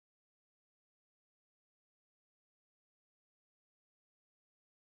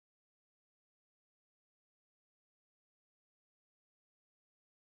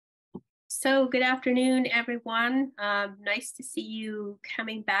So good afternoon, everyone. Nice to see you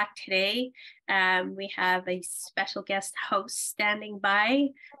coming back today. We have a special guest host standing by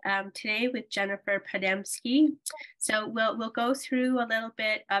today with Jennifer Podemski. So we'll go through a little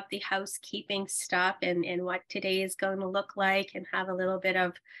bit of the housekeeping stuff and what today is going to look like, and have a little bit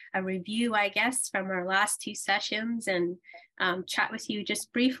of a review, I guess, from our last two sessions, and chat with you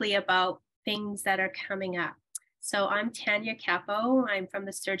just briefly about things that are coming up. So I'm Tanya Kappo. I'm from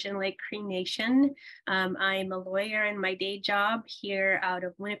the Sturgeon Lake Cree Nation. I'm a lawyer in my day job here out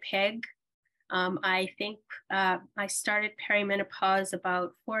of Winnipeg. I think I started perimenopause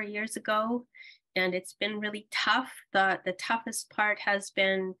about 4 years ago, and it's been really tough. The toughest part has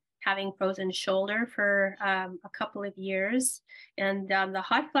been having frozen shoulder for a couple of years. And the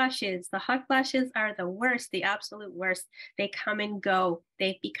hot flashes are the worst, the absolute worst. They come and go.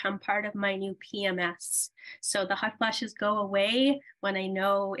 They've become part of my new PMS. So the hot flashes go away when I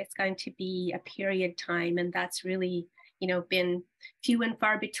know it's going to be a period time. And that's really, been few and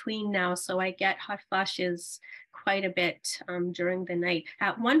far between now. So I get hot flashes quite a bit during the night.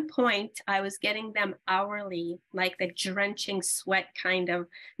 At one point, I was getting them hourly, like the drenching sweat kind of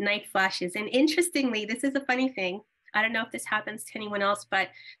night flashes. And interestingly, this is a funny thing. I don't know if this happens to anyone else, but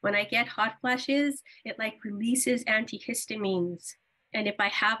when I get hot flashes, it like releases antihistamines. And if I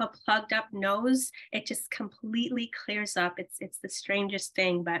have a plugged up nose, it just completely clears up. It's the strangest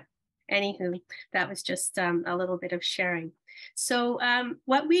thing, but anywho, that was just a little bit of sharing. So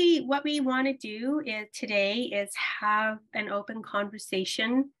what we want to do today is have an open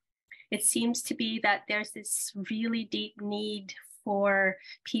conversation. It seems to be that there's this really deep need for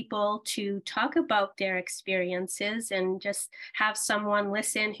people to talk about their experiences and just have someone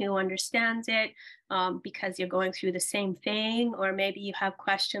listen who understands it, because you're going through the same thing, or maybe you have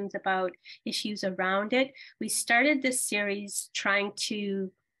questions about issues around it. We started this series trying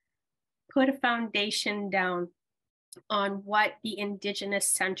to put a foundation down on what the Indigenous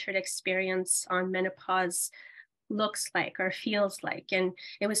centered experience on menopause looks like or feels like. And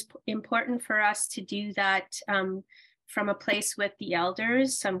it was important for us to do that from a place with the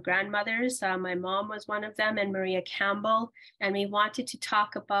elders, some grandmothers. My mom was one of them, and Maria Campbell. And we wanted to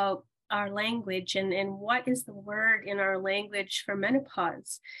talk about our language and what is the word in our language for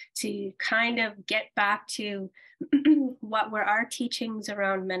menopause, to kind of get back to what were our teachings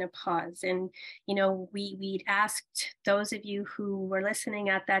around menopause. And, we'd asked those of you who were listening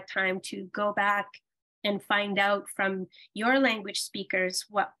at that time to go back and find out from your language speakers,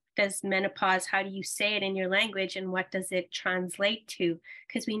 what does menopause, how do you say it in your language, and what does it translate to?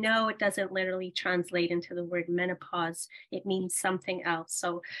 Because we know it doesn't literally translate into the word menopause. It means something else.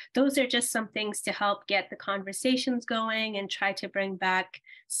 So those are just some things to help get the conversations going and try to bring back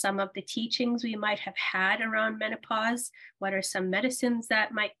some of the teachings we might have had around menopause. What are some medicines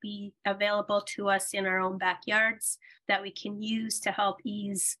that might be available to us in our own backyards that we can use to help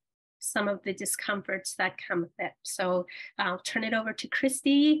ease some of the discomforts that come with it. So I'll turn it over to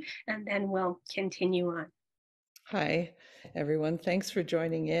Christi, and then we'll continue on. Hi, everyone. Thanks for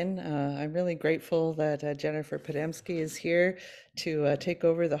joining in. I'm really grateful that Jennifer Podemski is here to take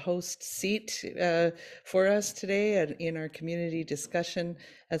over the host seat for us today in our community discussion.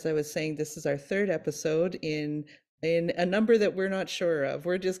 As I was saying, this is our third episode in a number that we're not sure of.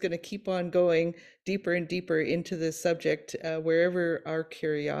 We're just going to keep on going deeper and deeper into this subject wherever our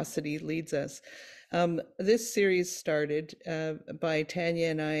curiosity leads us. This series started by Tanya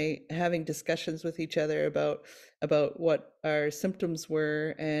and I having discussions with each other about what our symptoms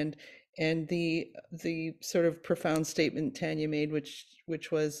were, and the sort of profound statement Tanya made,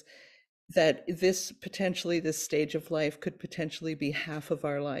 which was that this stage of life could potentially be half of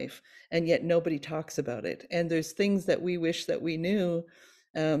our life, and yet nobody talks about it. And there's things that we wish that we knew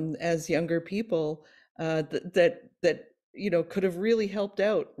as younger people that could have really helped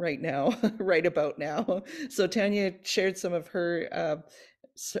out right now, right about now. So Tanya shared some of her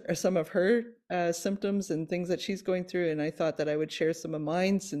symptoms and things that she's going through, and I thought that I would share some of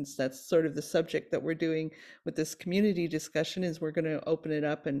mine, since that's sort of the subject that we're doing with this community discussion. Is we're going to open it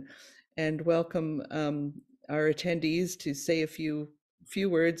up and welcome our attendees to say a few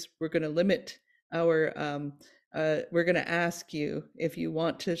words. We're going to limit our we're going to ask you, if you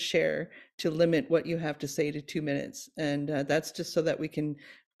want to share, to limit what you have to say to 2 minutes. And that's just so that we can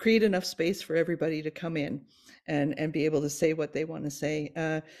create enough space for everybody to come in and be able to say what they want to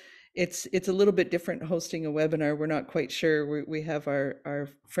say. It's a little bit different hosting a webinar. We're not quite sure. We have our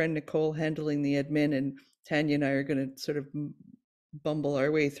friend Nicole handling the admin, and Tanya and I are going to sort of bumble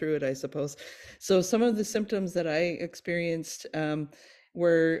our way through it, I suppose. So some of the symptoms that I experienced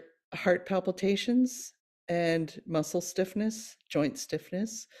were heart palpitations and muscle stiffness, joint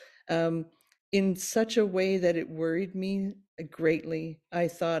stiffness, in such a way that it worried me greatly. I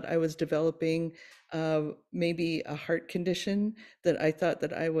thought I was developing maybe a heart condition, that I thought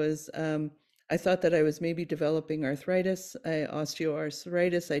that I was maybe developing arthritis,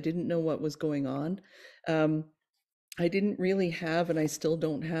 osteoarthritis. I didn't know what was going on. I didn't really have, and I still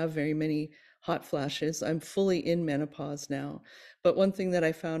don't have very many hot flashes. I'm fully in menopause now. But one thing that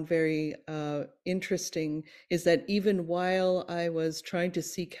I found very interesting is that even while I was trying to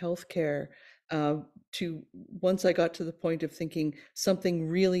seek healthcare, once I got to the point of thinking something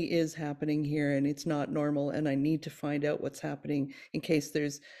really is happening here and it's not normal, and I need to find out what's happening in case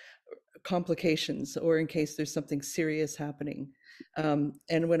there's complications or in case there's something serious happening.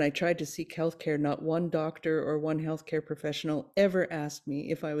 And when I tried to seek healthcare, not one doctor or one healthcare professional ever asked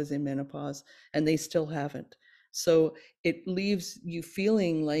me if I was in menopause, and they still haven't. So it leaves you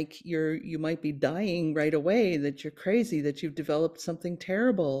feeling like you might be dying right away, that you're crazy, that you've developed something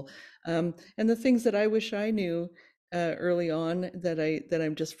terrible. And the things that I wish I knew early on that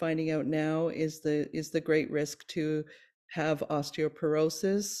I'm just finding out now is the great risk to have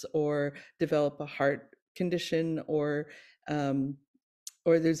osteoporosis or develop a heart condition, or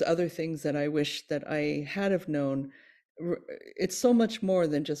there's other things that I wish that I had have known. It's so much more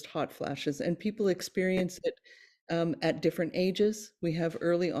than just hot flashes, and people experience it at different ages. We have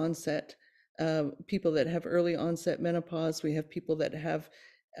early onset people that have early onset menopause. We have people that have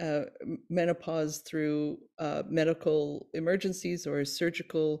menopause through medical emergencies or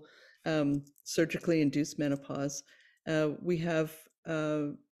surgically induced menopause. We have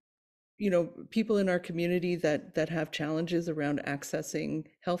people in our community that have challenges around accessing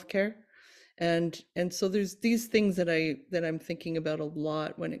healthcare, and so there's these things that I'm thinking about a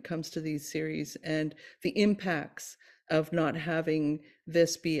lot when it comes to these series, and the impacts of not having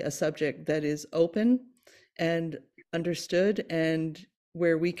this be a subject that is open and understood, and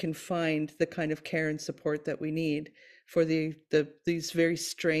where we can find the kind of care and support that we need for these very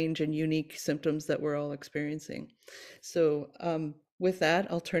strange and unique symptoms that we're all experiencing. So with that,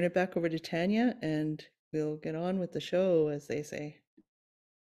 I'll turn it back over to Tanya, and we'll get on with the show, as they say.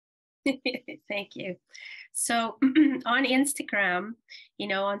 Thank you. So on Instagram,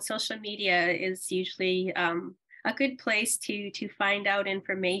 on social media is usually a good place to find out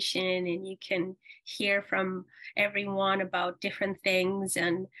information, and you can hear from everyone about different things.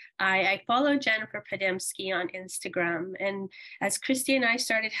 And I follow Jennifer Podemski on Instagram. And as Christi and I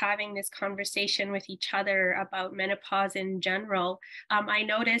started having this conversation with each other about menopause in general, I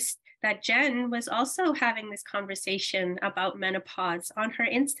noticed that Jen was also having this conversation about menopause on her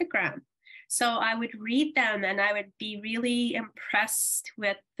Instagram. So I would read them and I would be really impressed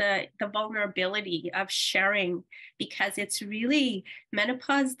with the vulnerability of sharing, because it's really,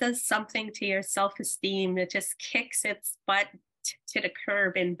 menopause does something to your self-esteem. It just kicks its butt to the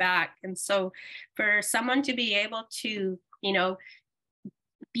curb and back. And so for someone to be able to,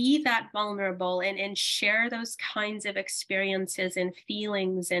 be that vulnerable and share those kinds of experiences and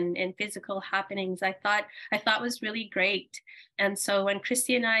feelings and physical happenings, I thought was really great. And so when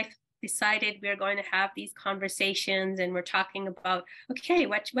Christi and I decided we we're going to have these conversations, and we're talking about, okay,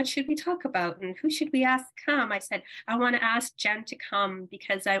 what should we talk about and who should we ask to come? I said, I want to ask Jen to come,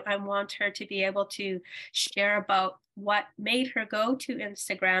 because I want her to be able to share about what made her go to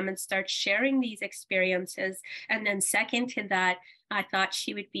Instagram and start sharing these experiences. And then second to that, I thought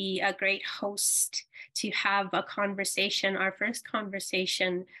she would be a great host to have a conversation, our first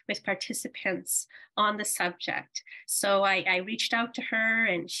conversation with participants on the subject. So I reached out to her,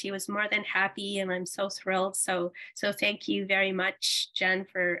 and she was more than happy, and I'm so thrilled. So thank you very much, Jen,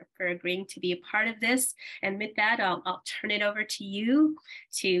 for agreeing to be a part of this. And with that, I'll turn it over to you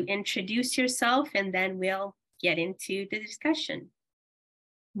to introduce yourself, and then we'll get into the discussion.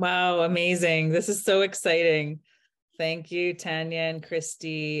 Wow, amazing. This is so exciting. Thank you, Tanya and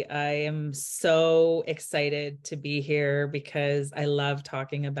Christi. I am so excited to be here because I love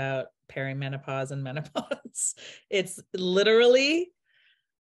talking about perimenopause and menopause. It's literally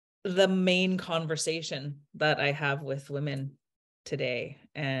the main conversation that I have with women today.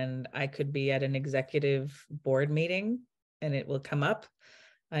 And I could be at an executive board meeting and it will come up.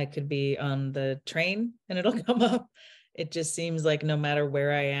 I could be on the train and it'll come up. It just seems like no matter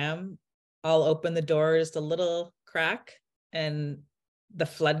where I am, I'll open the door just a little crack and the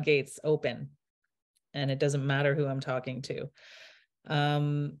floodgates open, and it doesn't matter who I'm talking to.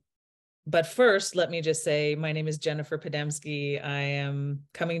 But first, let me just say, my name is Jennifer Podemski. I am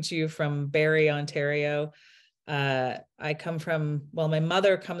coming to you from Barrie, Ontario. I come from, my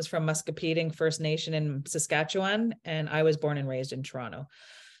mother comes from Muscopeding First Nation in Saskatchewan, and I was born and raised in Toronto.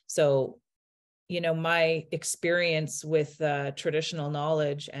 So, my experience with traditional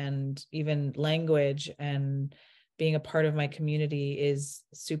knowledge and even language and being a part of my community is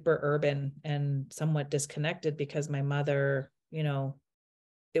super urban and somewhat disconnected because my mother,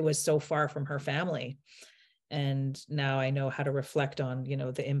 it was so far from her family. And now I know how to reflect on,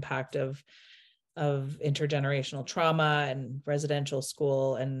 the impact of intergenerational trauma and residential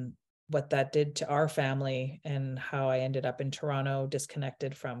school and what that did to our family, and how I ended up in Toronto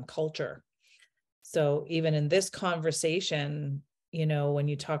disconnected from culture. So even in this conversation, when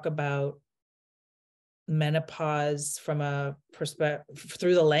you talk about menopause from a perspective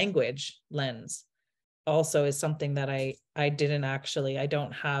through the language lens, also is something that I didn't have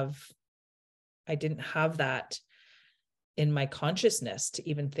that in my consciousness to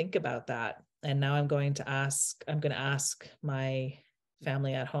even think about that. And now I'm going to ask my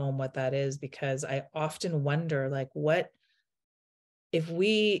family at home what that is, because I often wonder, like, what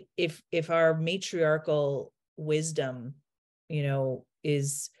if our matriarchal wisdom,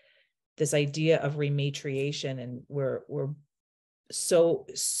 is this idea of rematriation, and we're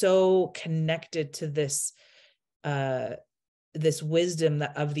so connected to this this wisdom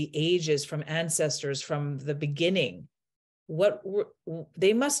of the ages from ancestors from the beginning.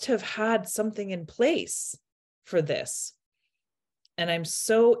 They must have had something in place for this. And I'm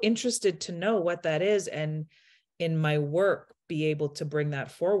so interested to know what that is, and in my work be able to bring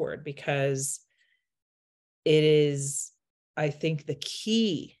that forward, because it is, I think, the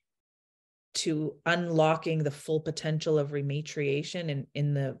key to unlocking the full potential of rematriation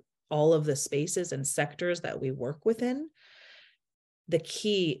in all of the spaces and sectors that we work within. The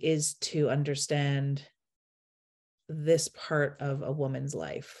key is to understand this part of a woman's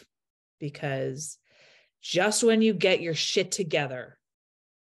life, because just when you get your shit together,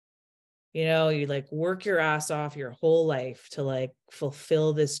 you like work your ass off your whole life to like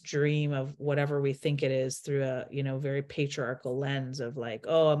fulfill this dream of whatever we think it is through a, very patriarchal lens of like,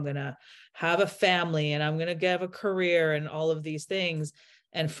 oh, I'm going to have a family and I'm going to have a career and all of these things.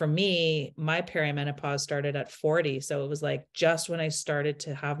 And for me, my perimenopause started at 40. So it was like, just when I started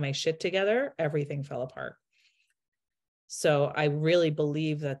to have my shit together, everything fell apart. So I really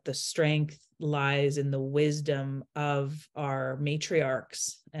believe that the strength lies in the wisdom of our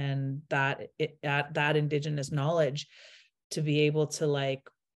matriarchs, and that Indigenous knowledge to be able to like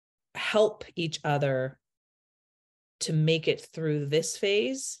help each other to make it through this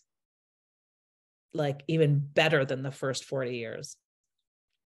phase, like even better than the first 40 years.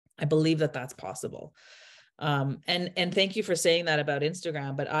 I believe that that's possible. And thank you for saying that about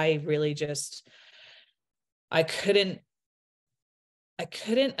Instagram, but I really I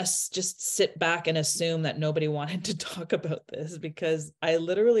couldn't just sit back and assume that nobody wanted to talk about this, because I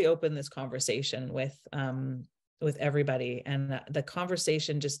literally opened this conversation with everybody, and the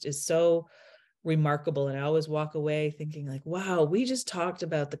conversation just is so remarkable. And I always walk away thinking like, wow, we just talked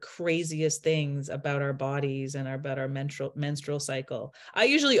about the craziest things about our bodies and about our menstrual cycle. I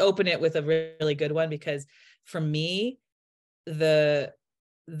usually open it with a really good one, because for me, the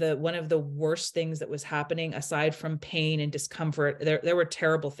one of the worst things that was happening, aside from pain and discomfort, there were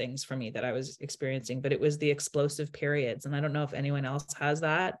terrible things for me that I was experiencing, but it was the explosive periods. And I don't know if anyone else has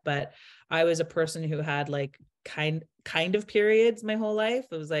that, but I was a person who had like kind of periods my whole life.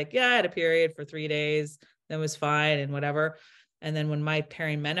 It was like, yeah, I had a period for 3 days, then was fine and whatever. And then when my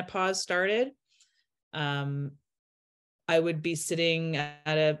perimenopause started, I would be sitting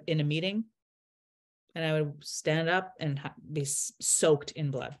in a meeting, and I would stand up and be soaked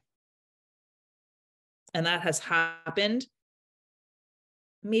in blood. And that has happened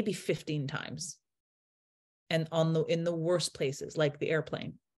maybe 15 times. And in the worst places, like the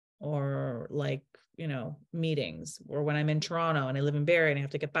airplane, or like, meetings, or when I'm in Toronto and I live in Barrie and I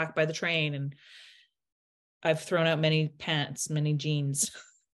have to get back by the train, and I've thrown out many pants, many jeans.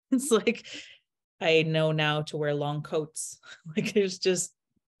 It's like, I know now to wear long coats. Like it's just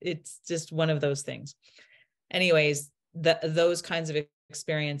one of those things. Anyways, those kinds of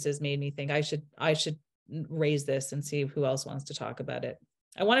experiences made me think I should raise this and see who else wants to talk about it.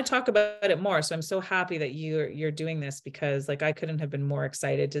 I want to talk about it more. So I'm so happy that you're doing this, because like I couldn't have been more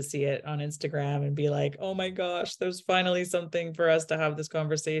excited to see it on Instagram and be like, oh my gosh, there's finally something for us to have this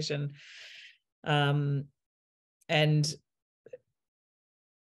conversation. And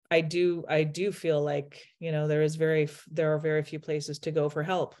I do feel like, there are very few places to go for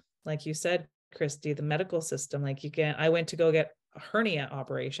help. Like you said, Christi, the medical system, like I went to go get a hernia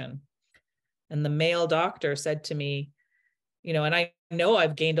operation, and the male doctor said to me, and I know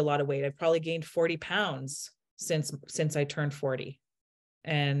I've gained a lot of weight. I've probably gained 40 pounds since I turned 40.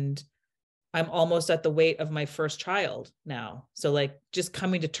 And I'm almost at the weight of my first child now. So like just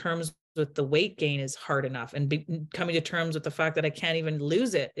coming to terms with the weight gain is hard enough, and coming to terms with the fact that I can't even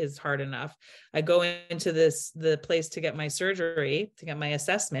lose it is hard enough. I go into the place to get my surgery, to get my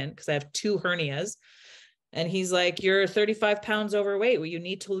assessment, because I have 2 hernias. And he's like, you're 35 pounds overweight. Well, you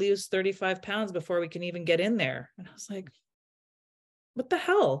need to lose 35 pounds before we can even get in there. And I was like, what the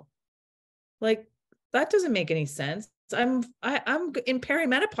hell? Like, that doesn't make any sense. I'm in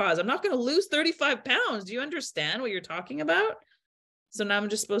perimenopause. I'm not going to lose 35 pounds. Do you understand what you're talking about? So now I'm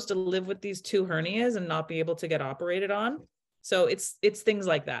just supposed to live with these 2 hernias and not be able to get operated on. So it's things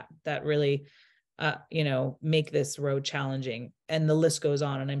like that really, make this road challenging, and the list goes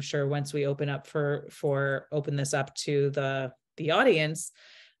on. And I'm sure once we open up open this up to the audience,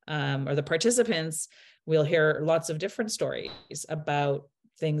 or the participants, we'll hear lots of different stories about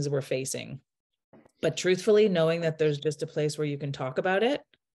things we're facing. But truthfully, knowing that there's just a place where you can talk about it,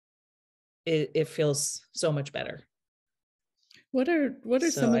 it feels so much better. What are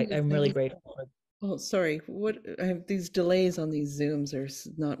some of the I'm really things? grateful. Oh, sorry. I have these delays on these Zooms, or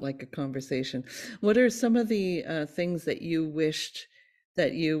not like a conversation. What are some of the things that you wished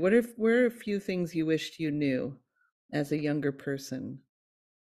that you, what are a few things you wished you knew as a younger person?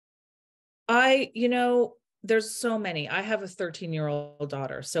 There's so many. I have a 13-year-old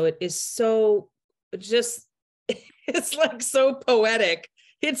daughter. So it is so just, it's like so poetic.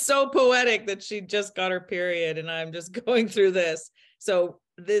 It's so poetic that she just got her period and I'm just going through this. So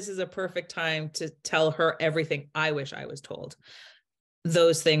this is a perfect time to tell her everything I wish I was told.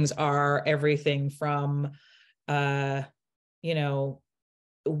 Those things are everything from,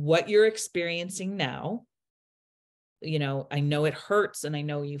 what you're experiencing now. I know it hurts, and I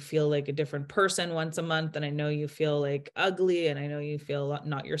know you feel like a different person once a month, and I know you feel like ugly, and I know you feel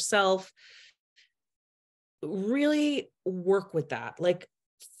not yourself. Really work with that. Like,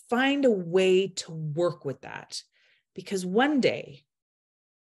 find a way to work with that, because one day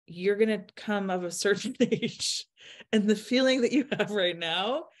you're going to come of a certain age, and the feeling that you have right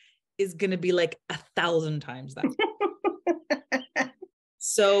now is going to be like 1,000 times that.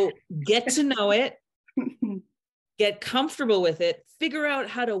 So get to know it. Get comfortable with it, figure out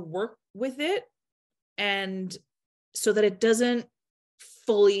how to work with it, and so that it doesn't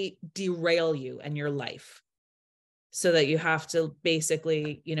fully derail you and your life, so that you have to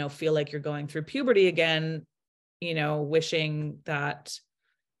basically, feel like you're going through puberty again, wishing that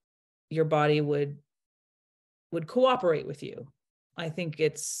your body would cooperate with you. I think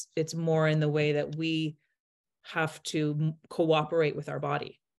it's more in the way that we have to cooperate with our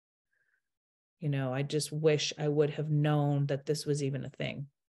body. I just wish I would have known that this was even a thing.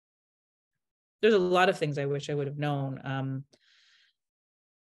 There's a lot of things I wish I would have known.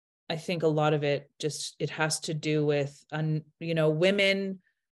 I think a lot of it has to do with, women.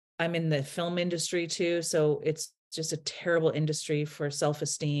 I'm in the film industry too. So it's just a terrible industry for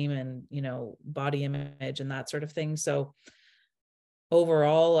self-esteem and, body image and that sort of thing. So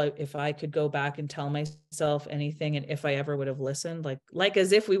overall, if I could go back and tell myself anything, and if I ever would have listened, like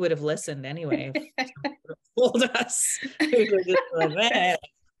as if we would have listened anyway, if told us, we were just like,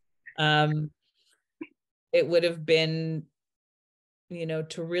 it would have been,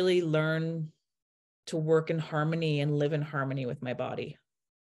 to really learn to work in harmony and live in harmony with my body.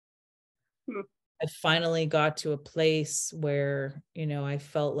 I finally got to a place where, I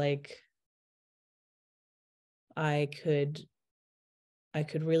felt like I could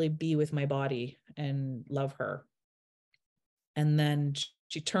really be with my body and love her. And then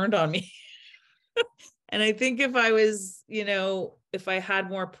she turned on me. And I think if I was, if I had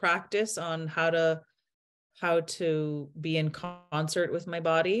more practice on how to be in concert with my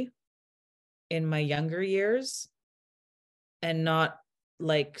body in my younger years, and not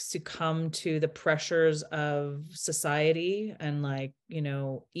like succumb to the pressures of society and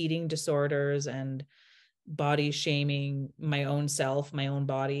eating disorders and body shaming my own self, my own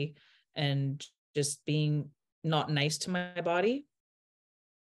body, and just being not nice to my body.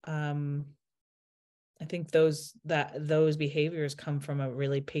 I think those behaviors come from a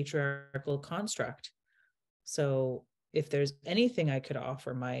really patriarchal construct. So if there's anything I could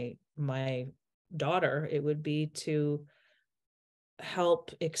offer my daughter, it would be to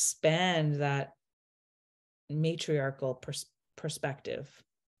help expand that matriarchal perspective,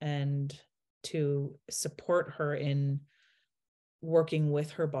 and to support her in working with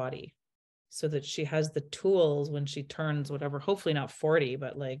her body, so that she has the tools when she turns whatever, hopefully not 40,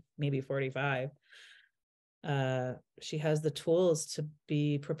 but maybe 45. She has the tools to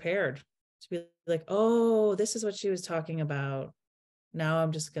be prepared, to be like, oh, this is what she was talking about. Now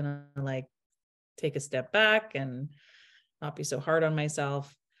I'm just gonna take a step back and not be so hard on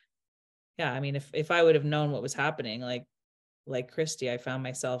myself. Yeah, I mean, if I would have known what was happening, like Christi, I found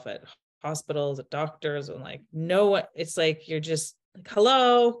myself at hospitals, at doctors, and like no one, it's like you're just like,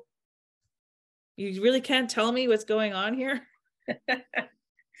 hello, you really can't tell me what's going on here.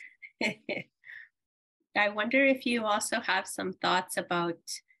 I wonder if you also have some thoughts about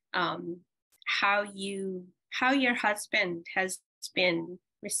how your husband has been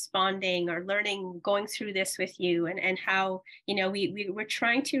responding or learning, going through this with you, and how, you know, we're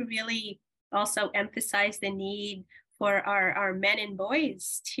trying to really also emphasize the need for our men and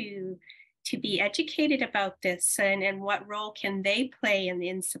boys to be educated about this, and what role can they play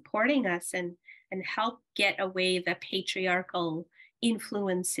in supporting us and help get away the patriarchal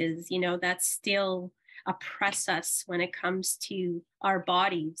influences, you know, that still oppress us when it comes to our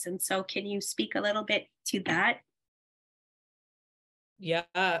bodies. And so can you speak a little bit to that? Yeah,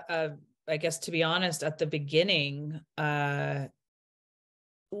 I guess, to be honest, at the beginning,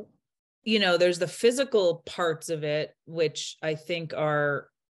 you know, there's the physical parts of it, which I think are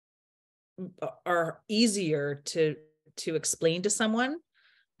easier to explain to someone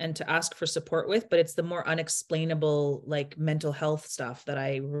and to ask for support with, but it's the more unexplainable, like mental health stuff, that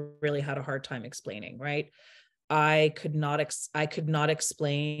I really had a hard time explaining, right? I could not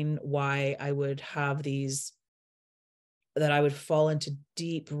explain why I would have these, that I would fall into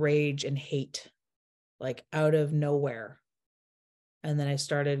deep rage and hate, like out of nowhere. And then I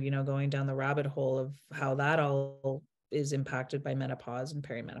started, you know, going down the rabbit hole of how that all is impacted by menopause and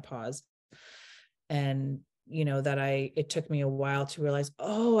perimenopause. And, you know, that it took me a while to realize,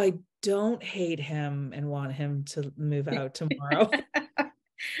 oh, I don't hate him and want him to move out tomorrow.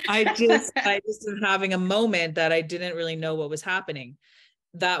 I just am having a moment that I didn't really know what was happening.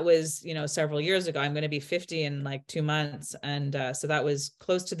 That was, you know, several years ago. I'm going to be 50 in like 2 months. And so that was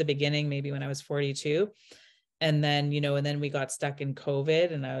close to the beginning, maybe when I was 42. And then, you know, and then we got stuck in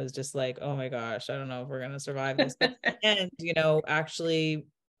COVID, and I was just like, oh my gosh, I don't know if we're going to survive this. But and, you know, actually,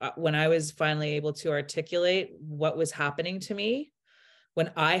 when I was finally able to articulate what was happening to me,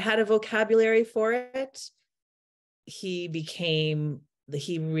 when I had a vocabulary for it, he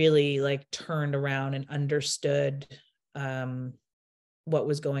really like turned around and understood what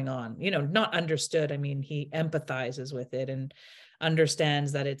was going on. You know, not understood, I mean, he empathizes with it and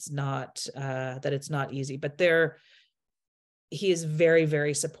understands that it's not easy, but he is very,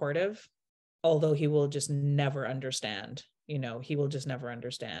 very supportive, although he will just never understand. You know, he will just never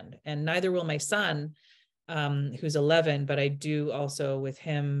understand. And neither will my son, who's 11, but I do also with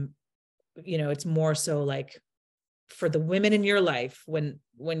him, you know, it's more so like for the women in your life, when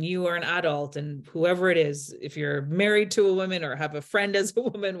you are an adult, and whoever it is, if you're married to a woman or have a friend as a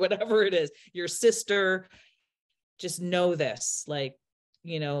woman, whatever it is, your sister, just know this, like,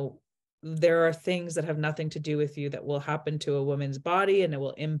 you know, there are things that have nothing to do with you that will happen to a woman's body, and it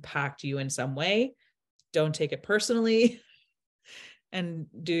will impact you in some way. Don't take it personally and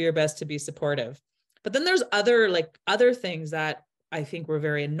do your best to be supportive. But then there's other things that I think were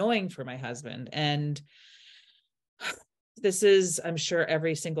very annoying for my husband. And this is, I'm sure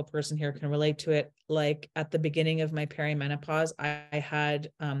every single person here can relate to it. Like at the beginning of my perimenopause, I had,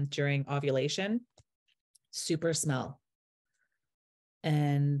 during ovulation, super smell.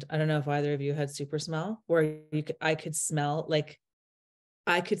 And I don't know if either of you had super smell, where I could smell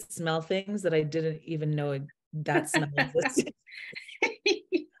things that I didn't even know that smell existed.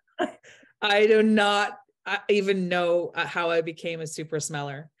 I do not even know how I became a super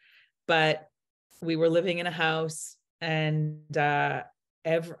smeller, but we were living in a house, and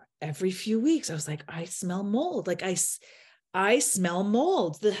every few weeks I was like, I smell mold. Like I smell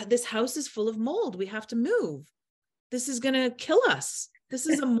mold. This house is full of mold. We have to move. This is going to kill us. This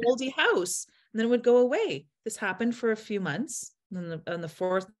is a moldy house. And then it would go away. This happened for a few months. And then on the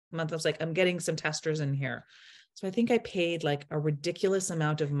 4th month, I was like, I'm getting some testers in here. So I think I paid like a ridiculous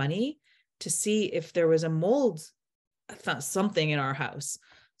amount of money to see if there was a mold, something in our house.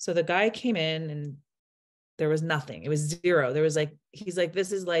 So the guy came in, and there was nothing. It was zero. There was like, he's like,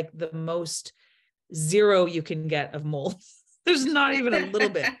 this is like the most zero you can get of mold. There's not even a little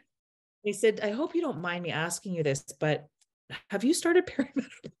bit. He said, I hope you don't mind me asking you this, but have you started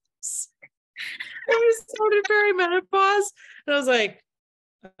perimenopause? Have you started perimenopause? And I was like,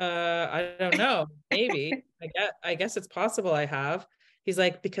 I don't know, maybe. I guess it's possible I have. He's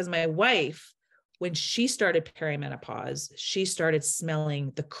like, because my wife, when she started perimenopause, she started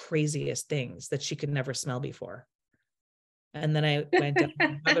smelling the craziest things that she could never smell before. And then I went down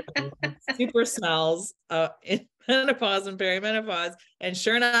super smells in menopause and perimenopause. And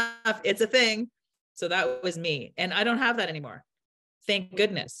sure enough, it's a thing. So that was me. And I don't have that anymore. Thank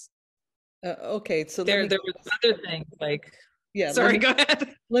goodness. Okay. So there was other things like, yeah, sorry, go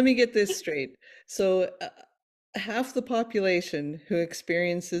ahead. Let me get this straight. So half the population who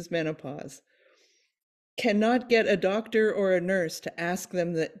experiences menopause cannot get a doctor or a nurse to ask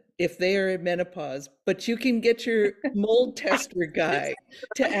them that if they are in menopause, but you can get your mold tester guy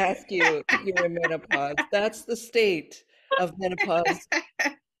to ask you if you're in menopause. That's the state of menopause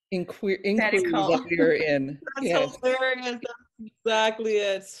inquiry that we are in. That's Yes. hilarious. That's exactly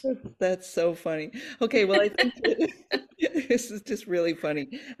it. That's so funny. Okay, well, I think this is just really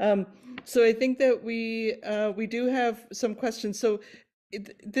funny. So I think that we do have some questions. So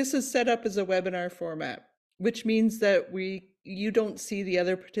this is set up as a webinar format, which means that you don't see the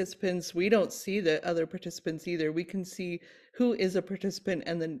other participants. We don't see the other participants either. We can see who is a participant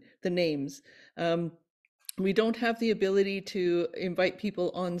and then the names. We don't have the ability to invite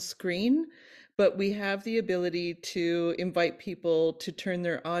people on screen, but we have the ability to invite people to turn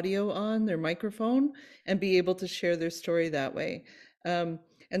their audio on, their microphone, and be able to share their story that way. And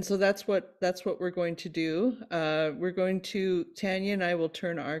so that's what we're going to do. Tanya and I will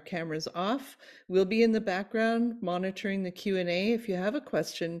turn our cameras off. We'll be in the background monitoring the Q&A. If you have a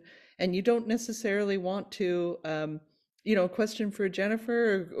question and you don't necessarily want to, a question for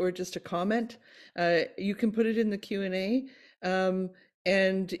Jennifer or just a comment, you can put it in the Q&A.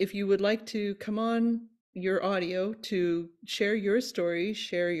 And if you would like to come on your audio to share your story,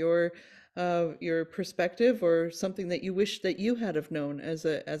 share your perspective, or something that you wish that you had have known as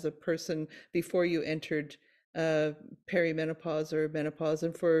a person before you entered perimenopause or menopause.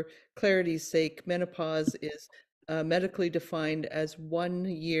 And for clarity's sake, menopause is medically defined as 1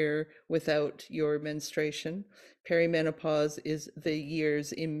 year without your menstruation. Perimenopause is the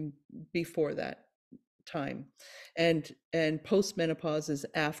years in before that time, and postmenopause is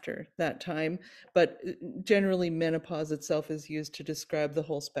after that time, but generally menopause itself is used to describe the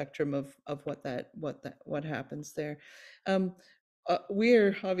whole spectrum of what happens there.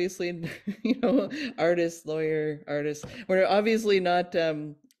 We're obviously artists, we're obviously not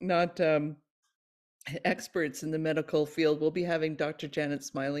experts in the medical field. We'll be having Dr. Janet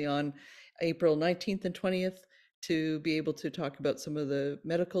Smiley on April 19th and 20th to be able to talk about some of the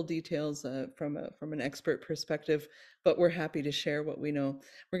medical details from an expert perspective, but we're happy to share what we know.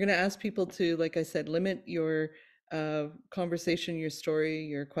 We're going to ask people to, like I said, limit your conversation, your story,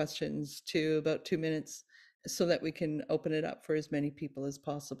 your questions to about 2 minutes so that we can open it up for as many people as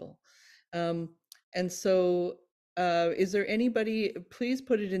possible. And so is there anybody, please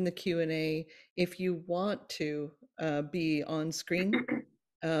put it in the Q&A if you want to be on screen,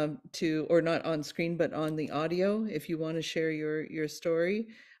 or not on screen, but on the audio, if you want to share your story.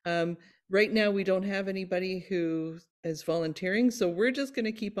 Right now, we don't have anybody who is volunteering, so we're just going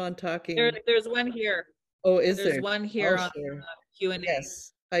to keep on talking. There's one here. Oh, is there? There's one here I'll on share. the Q&A.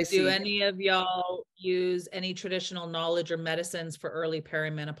 Yes, I see. Do any of y'all use any traditional knowledge or medicines for early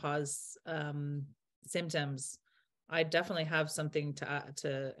perimenopause symptoms? I definitely have something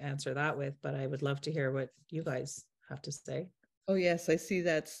to answer that with, but I would love to hear what you guys have to say. Oh yes, I see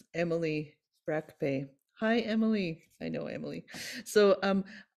that's Emily Brackpay. Hi, Emily. I know Emily.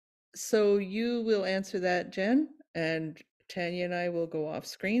 So you will answer that, Jen, and Tanya and I will go off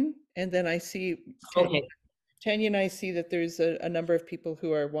screen. And then I see Tanya and I see that there's a number of people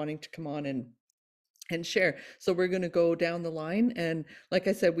who are wanting to come on and share. So we're going to go down the line. And like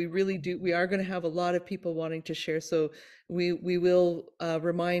I said, we are going to have a lot of people wanting to share. So we will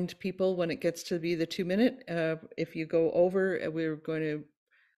remind people when it gets to be the 2 minute. If you go over, we're going to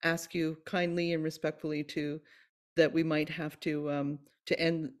ask you kindly and respectfully that we might have to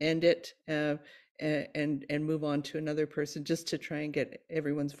end it and move on to another person, just to try and get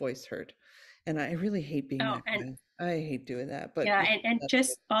everyone's voice heard. And I really hate being that guy. I hate doing that. But yeah, and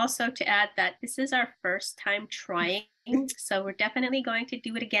just also to add that this is our first time trying, so we're definitely going to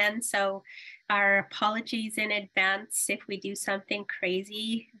do it again. So our apologies in advance if we do something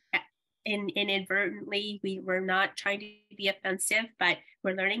crazy inadvertently. We're not trying to be offensive, but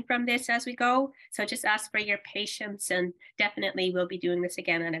we're learning from this as we go. So just ask for your patience, and definitely we'll be doing this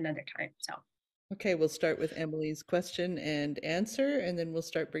again at another time. So okay, we'll start with Emily's question and answer, and then we'll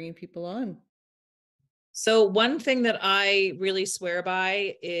start bringing people on. So one thing that I really swear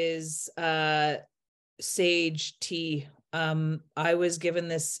by is sage tea. I was given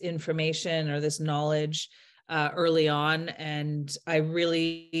this information or this knowledge early on, and I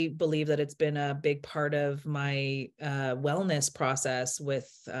really believe that it's been a big part of my wellness process with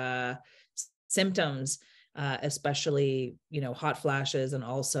symptoms, especially, hot flashes, and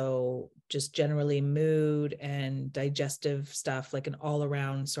also just generally mood and digestive stuff, like an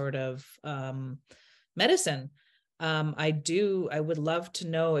all-around sort of medicine. I would love to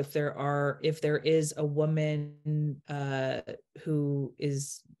know if there is a woman who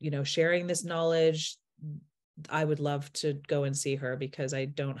is, sharing this knowledge I would love to go and see her because I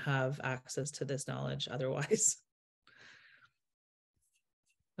don't have access to this knowledge otherwise.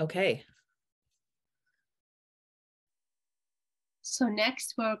 Okay. So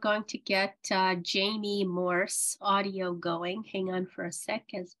next we're going to get Jamie Morse audio going. Hang on for a sec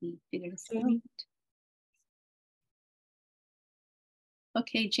as we figure this out.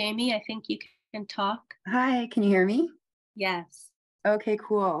 Okay, Jamie, I think you can talk. Hi, can you hear me? Yes. Okay,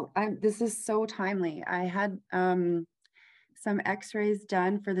 cool. This is so timely. I had some x-rays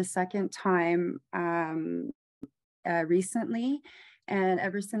done for the second time recently. And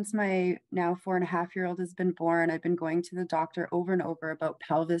ever since my now 4.5-year-old has been born, I've been going to the doctor over and over about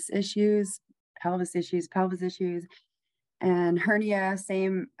pelvis issues, and hernia,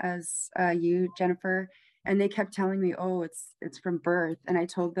 same as you, Jennifer. And they kept telling me, oh, it's from birth. And I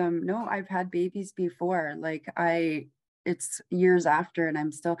told them, no, I've had babies before. Like it's years after, and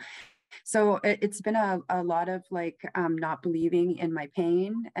I'm still. So it's been a lot of like not believing in my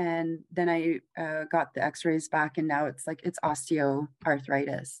pain. And then I got the x-rays back, and now it's like it's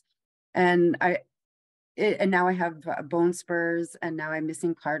osteoarthritis. And and now I have bone spurs, and now I'm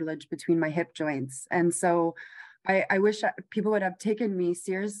missing cartilage between my hip joints. And so I wish people would have taken me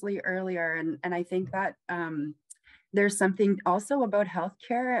seriously earlier. And I think that there's something also about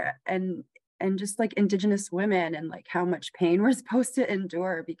healthcare and just like Indigenous women and like how much pain we're supposed to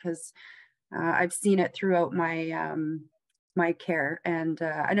endure, because I've seen it throughout my my care. And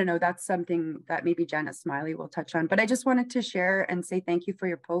I don't know, that's something that maybe Janet Smiley will touch on. But I just wanted to share and say thank you for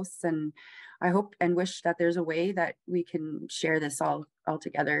your posts. And I hope and wish that there's a way that we can share this all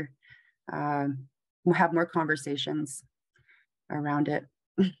together. We'll have more conversations around it.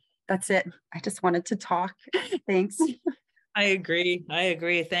 That's it. I just wanted to talk. Thanks. I agree.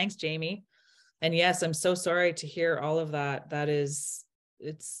 Thanks, Jamie. And yes, I'm so sorry to hear all of that.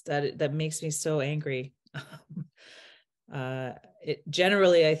 That makes me so angry.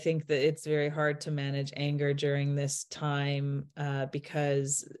 Generally, I think that it's very hard to manage anger during this time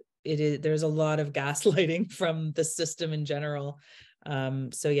because there's a lot of gaslighting from the system in general.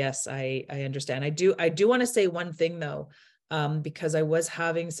 So yes, I understand. I do want to say one thing though, because I was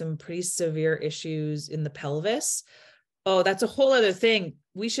having some pretty severe issues in the pelvis. Oh, that's a whole other thing.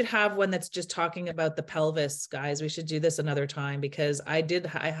 We should have one that's just talking about the pelvis, guys. We should do this another time, because I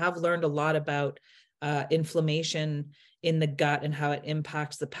have learned a lot about inflammation in the gut and how it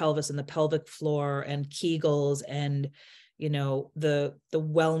impacts the pelvis and the pelvic floor and Kegels and, you know, the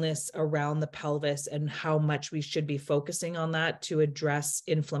wellness around the pelvis and how much we should be focusing on that to address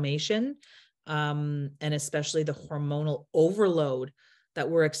inflammation, and especially the hormonal overload that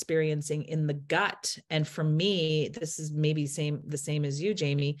we're experiencing in the gut. And for me, this is maybe the same as you,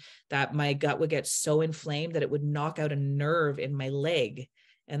 Jamie, that my gut would get so inflamed that it would knock out a nerve in my leg.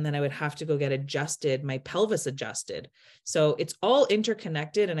 And then I would have to go get my pelvis adjusted. So it's all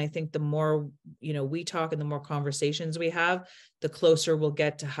interconnected. And I think the more, you know, we talk and the more conversations we have, the closer we'll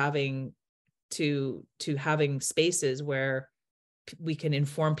get to having spaces where we can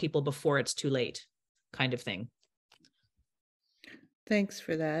inform people before it's too late, kind of thing. Thanks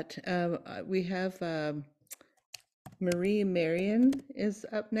for that. We have Marie Marion is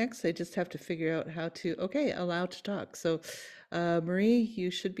up next. I just have to figure out how to, allow to talk. So Marie,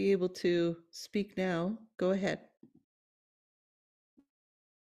 you should be able to speak now. Go ahead.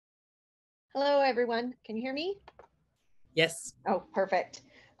 Hello, everyone. Can you hear me? Yes. Oh, perfect.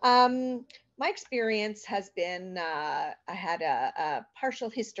 My experience has been, I had a partial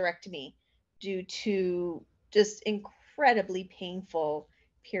hysterectomy due to just incredibly painful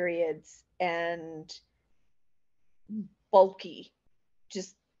periods and bulky.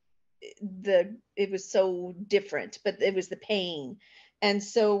 Just it was so different, but it was the pain. And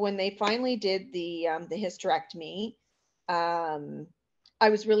so when they finally did the hysterectomy, I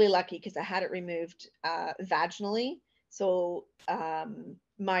was really lucky because I had it removed vaginally. So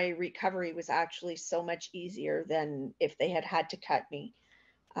my recovery was actually so much easier than if they had to cut me.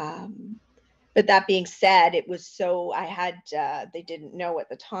 But that being said, it was so, I had, they didn't know at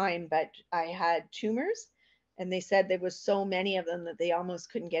the time, but I had tumors, and they said there was so many of them that they almost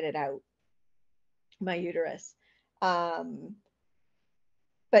couldn't get it out, my uterus. But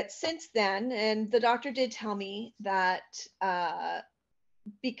since then, and the doctor did tell me that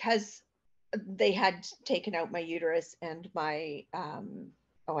because they had taken out my uterus and my,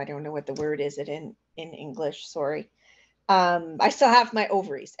 I don't know what the word is in English, sorry. I still have my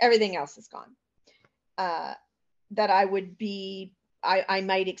ovaries, everything else is gone. That I would be, I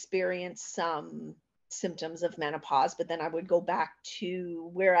might experience some symptoms of menopause, but then I would go back to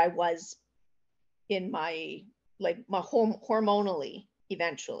where I was in my, like my hormonally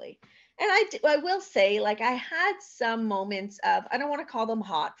eventually. I will say, like, I had some moments of, I don't want to call them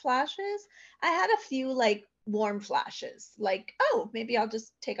hot flashes. I had a few like warm flashes, like, oh, maybe I'll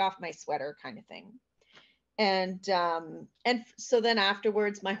just take off my sweater kind of thing. And so then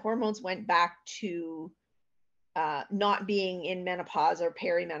afterwards, my hormones went back to not being in menopause or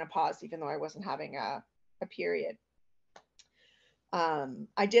perimenopause, even though I wasn't having a period.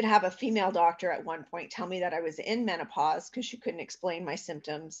 I did have a female doctor at one point tell me that I was in menopause because she couldn't explain my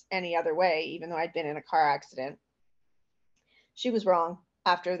symptoms any other way, even though I'd been in a car accident. She was wrong.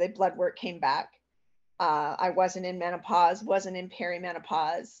 After the blood work came back, I wasn't in menopause, wasn't in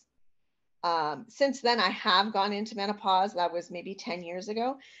perimenopause. Since then, I have gone into menopause. That was maybe 10 years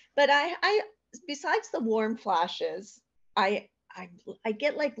ago. But I besides the warm flashes, I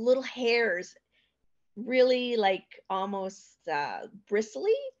get like little hairs, really like almost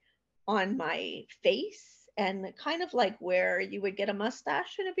bristly on my face, and kind of like where you would get a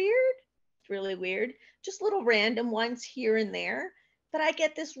mustache and a beard. It's really weird. Just little random ones here and there. But I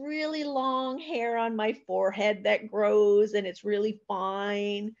get this really long hair on my forehead that grows, and it's really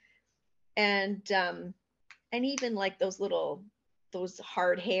fine. And even like those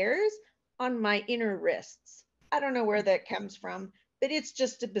hard hairs on my inner wrists. I don't know where that comes from, but it's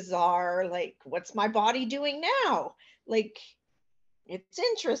just a bizarre, like, what's my body doing now? Like, it's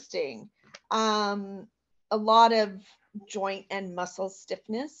interesting. A lot of joint and muscle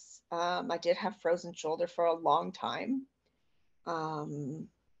stiffness. I did have frozen shoulder for a long time. But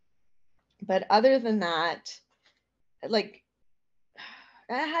other than that, like,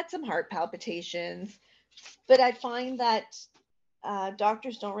 I had some heart palpitations, but I find that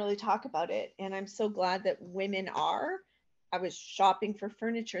doctors don't really talk about it. And I'm so glad that women are. I was shopping for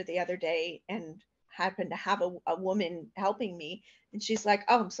furniture the other day and happened to have a woman helping me. And she's like,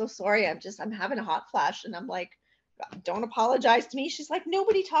 oh, I'm so sorry. I'm having a hot flash. And I'm like, don't apologize to me. She's like,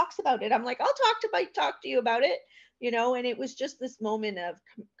 nobody talks about it. I'm like, I'll talk to you about it. And it was just this moment of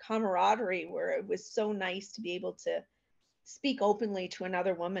camaraderie where it was so nice to be able to speak openly to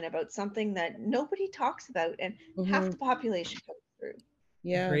another woman about something that nobody talks about, and half the population goes through.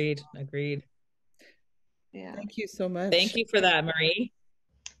 Yeah. Agreed. Yeah. Thank you so much. Thank you for that, Marie.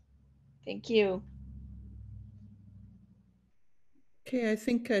 Thank you. Okay, I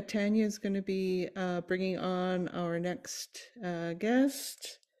think Tanya is going to be bringing on our next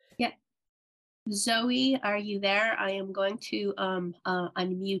guest. Yeah. Zoe, are you there? I am going to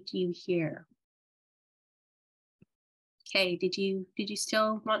unmute you here. Okay, did you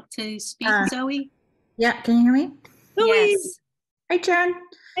still want to speak, Zoe? Yeah, can you hear me? Yes. Hi, Jen.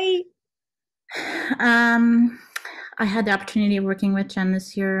 Hi. I had the opportunity of working with Jen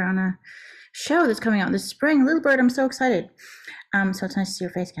this year on a show that's coming out this spring. Little Bird, I'm so excited. So it's nice to see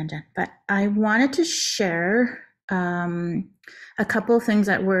your face again, Jen. But I wanted to share a couple of things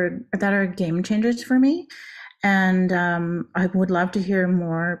that are game changers for me. And I would love to hear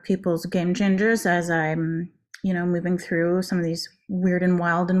more people's game changers as I'm moving through some of these weird and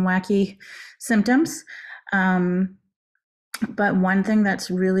wild and wacky symptoms. But one thing that's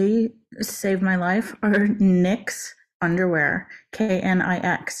really saved my life are Knix underwear,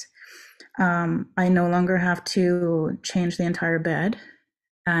 Knix. I no longer have to change the entire bed,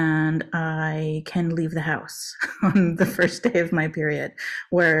 and I can leave the house on the first day of my period,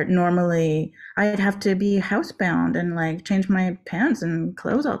 where normally I'd have to be housebound and like change my pants and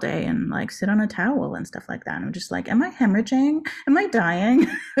clothes all day and like sit on a towel and stuff like that. And I'm just like, am I hemorrhaging? Am I dying?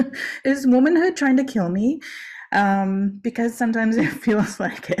 Is womanhood trying to kill me? Because sometimes it feels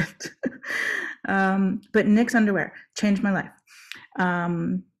like it. But Knix underwear changed my life.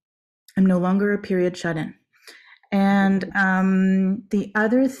 I'm no longer a period shut-in. And the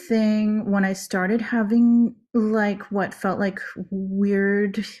other thing, when I started having like what felt like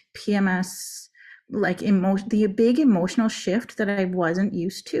weird PMS, like the big emotional shift that I wasn't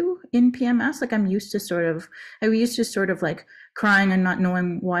used to in PMS, like I used to sort of like crying and not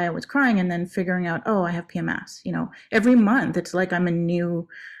knowing why I was crying, and then figuring out, oh, I have PMS. Every month it's like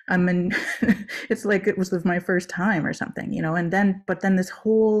it's like it was my first time or something, but then this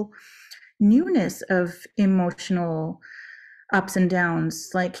whole newness of emotional ups and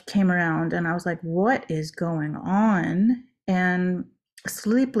downs like came around, and I was like, what is going on? And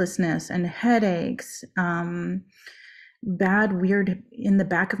sleeplessness and headaches, bad weird in the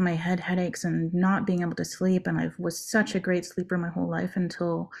back of my head headaches, and not being able to sleep. And I was such a great sleeper my whole life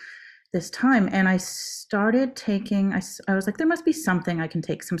until this time. And I started taking, I was like, there must be something I can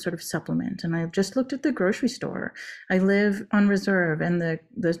take, some sort of supplement. And I just looked at the grocery store. I live on Reserve, and the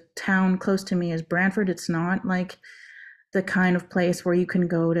town close to me is Brantford. It's not like the kind of place where you can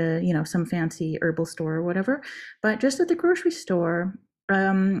go to, some fancy herbal store or whatever. But just at the grocery store,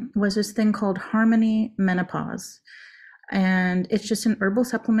 was this thing called Harmony Menopause. And it's just an herbal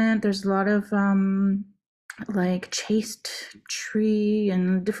supplement. There's a lot of like chaste tree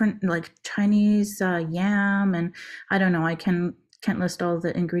and different like Chinese yam, and I don't know, I can't list all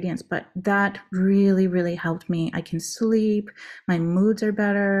the ingredients, but that really, really helped me. I can sleep, my moods are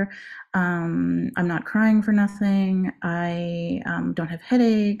better, I'm not crying for nothing, I don't have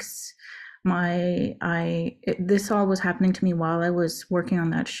headaches. This all was happening to me while I was working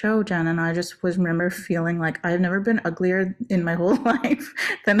on that show, Jen, and I just remember feeling like I've never been uglier in my whole life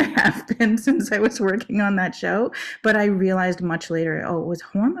than I have been since I was working on that show. But I realized much later, oh, it was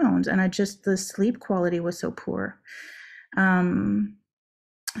hormones, and the sleep quality was so poor.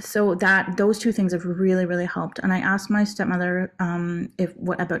 So those two things have really, really helped. And I asked my stepmother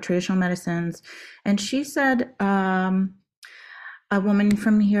what about traditional medicines, and she said a woman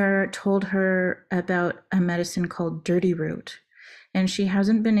from here told her about a medicine called dirty root, and she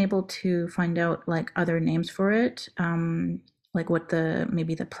hasn't been able to find out like other names for it, like what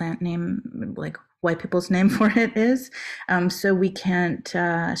maybe the plant name, like white people's name for it is. So we can't,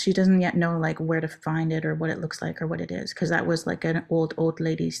 she doesn't yet know like where to find it or what it looks like or what it is, because that was like an old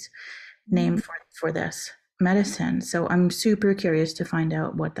lady's name for this medicine. So I'm super curious to find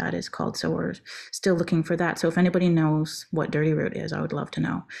out what that is called. So we're still looking for that. So if anybody knows what dirty root is, I would love to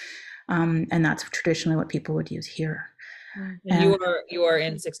know. And that's traditionally what people would use here. And you are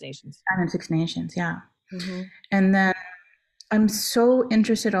in Six Nations. I'm in Six Nations, yeah. Mm-hmm. And then I'm so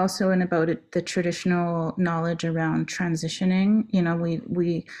interested also in the traditional knowledge around transitioning. You know,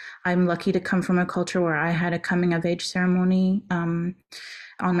 I'm lucky to come from a culture where I had a coming of age ceremony.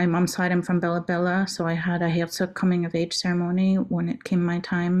 On my mom's side, I'm from Bella, so I had a Heilsa coming of age ceremony when it came my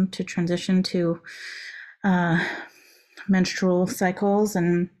time to transition to menstrual cycles.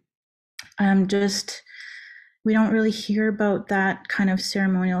 And we don't really hear about that kind of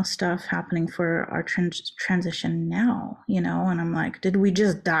ceremonial stuff happening for our transition now, you know? And I'm like, did we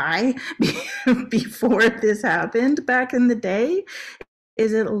just die before this happened back in the day?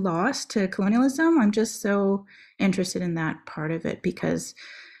 Is it lost to colonialism? I'm just so interested in that part of it, because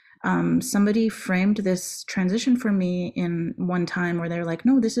somebody framed this transition for me in one time where they're like,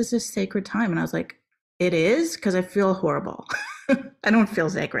 no, this is a sacred time. And I was like, it is? Because I feel horrible. I don't feel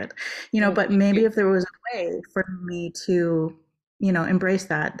sacred, you know, but maybe if there was a way for me to, you know, embrace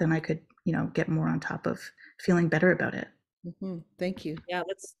that, then I could, you know, get more on top of feeling better about it. Mm-hmm. Thank you. Yeah,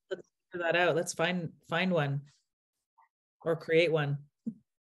 let's figure that out. Let's find one or create one.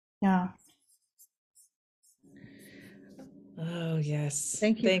 Yeah. Oh yes.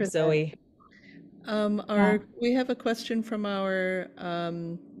 Thank you. Thanks, Zoe. We have a question from our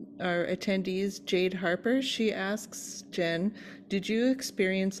attendees, Jade Harper. She asks, Jen, did you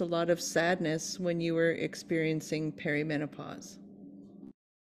experience a lot of sadness when you were experiencing perimenopause?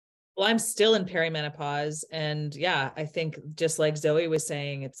 Well, I'm still in perimenopause, and yeah, I think just like Zoe was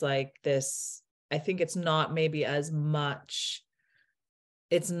saying, it's like this, I think it's not maybe as much,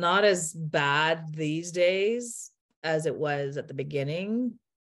 it's not as bad these days as it was at the beginning,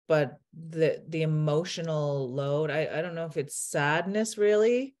 but the emotional load, I don't know if it's sadness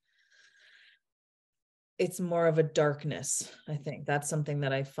really. It's more of a darkness. I think that's something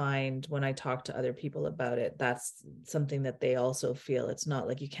that I find when I talk to other people about it. That's something that they also feel. It's not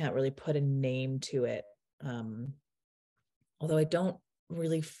like you can't really put a name to it. Although I don't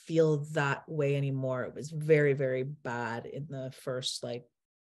really feel that way anymore. It was very, very bad in the first, like,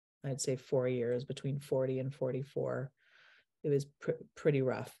 I'd say 4 years, between 40 and 44. It was pretty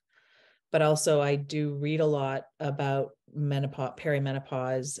rough. But also I do read a lot about menopause,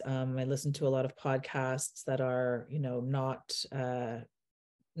 perimenopause. I listen to a lot of podcasts that are, you know, not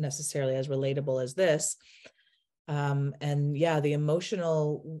necessarily as relatable as this. And yeah, the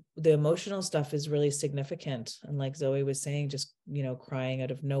emotional stuff is really significant. And like Zoe was saying, just, you know, crying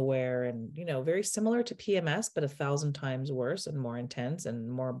out of nowhere, and, you know, very similar to PMS, but 1,000 times worse and more intense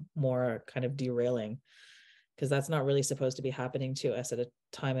and more kind of derailing. Because that's not really supposed to be happening to us at a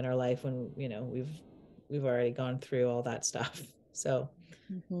time in our life when, you know, we've already gone through all that stuff. So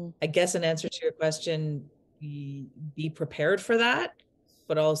I guess in answer to your question, be prepared for that,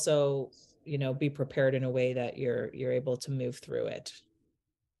 but also, you know, be prepared in a way that you're able to move through it.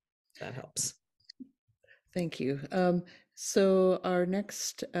 That helps. Thank you. So our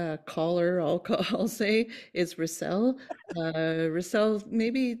next caller, I'll say, is Russell. Russell,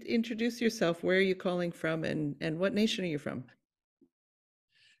 maybe introduce yourself. Where are you calling from, and what nation are you from?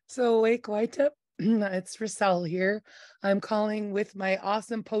 So it's Russell here. I'm calling with my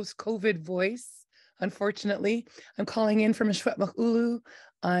awesome post-COVID voice. Unfortunately, I'm calling in from Shwetmachulu.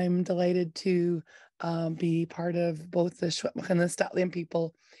 I'm delighted to be part of both the Secwépemc and the St'át'imc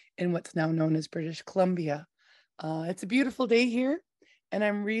people in what's now known as British Columbia. It's a beautiful day here, and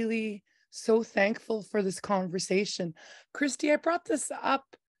I'm really so thankful for this conversation. Christi, I brought this up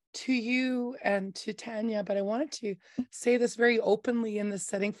to you and to Tanya, but I wanted to say this very openly in this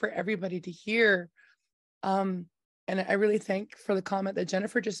setting for everybody to hear. And I really thank for the comment that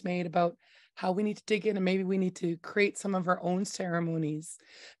Jennifer just made about how we need to dig in and maybe we need to create some of our own ceremonies.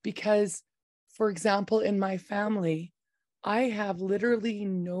 Because, for example, in my family, I have literally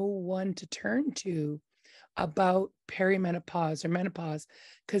no one to turn to about perimenopause or menopause,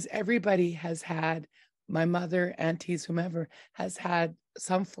 because everybody has had, my mother, aunties, whomever, has had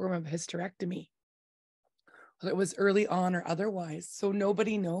some form of hysterectomy, whether it was early on or otherwise. So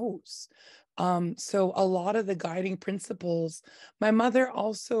nobody knows. So a lot of the guiding principles, my mother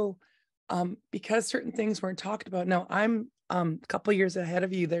also, because certain things weren't talked about. Now I'm a couple years ahead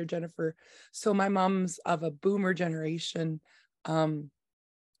of you there, Jennifer. So my mom's of a boomer generation.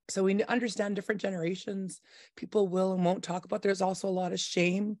 So we understand different generations. People will and won't talk about. There's also a lot of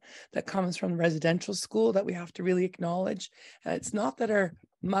shame that comes from residential school that we have to really acknowledge. And it's not that our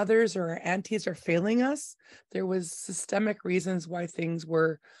mothers or our aunties are failing us. There was systemic reasons why things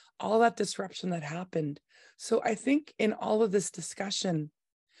were, all that disruption that happened. So I think in all of this discussion,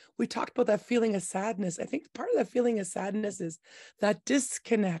 we talked about that feeling of sadness. I think part of that feeling of sadness is that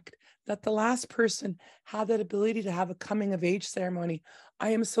disconnect, that the last person had that ability to have a coming of age ceremony. I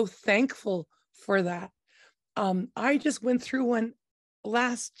am so thankful for that. I just went through one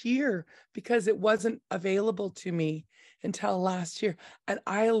last year because it wasn't available to me until last year. And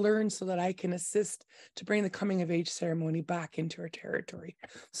I learned so that I can assist to bring the coming of age ceremony back into our territory.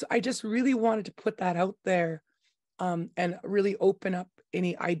 So I just really wanted to put that out there. And really open up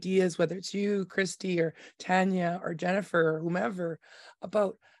any ideas, whether it's you, Christi, or Tanya, or Jennifer, or whomever,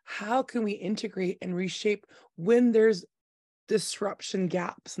 about how can we integrate and reshape when there's disruption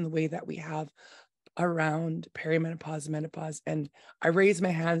gaps in the way that we have around perimenopause and menopause. And I raise my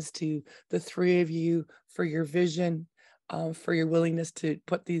hands to the three of you for your vision, for your willingness to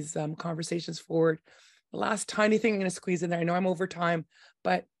put these conversations forward. The last tiny thing I'm going to squeeze in there, I know I'm over time,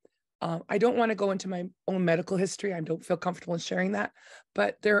 but I don't want to go into my own medical history. I don't feel comfortable in sharing that,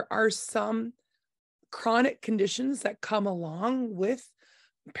 but there are some chronic conditions that come along with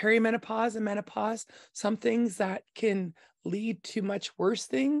perimenopause and menopause, some things that can lead to much worse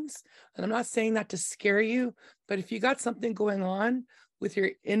things. And I'm not saying that to scare you, but if you got something going on with your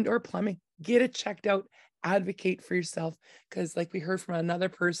indoor plumbing, get it checked out, advocate for yourself. Because like we heard from another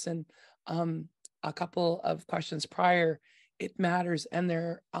person, a couple of questions prior, it matters. And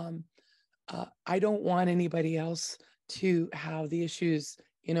there, I don't want anybody else to have the issues,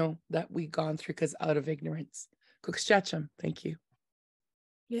 that we've gone through because out of ignorance. Kukshacham, thank you.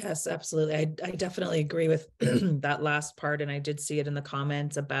 Yes, absolutely. I definitely agree with that last part. And I did see it in the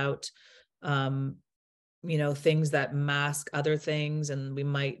comments about, things that mask other things, and we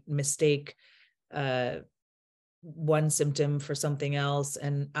might mistake one symptom for something else,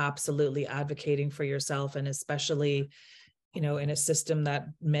 and absolutely advocating for yourself. And especially, in a system that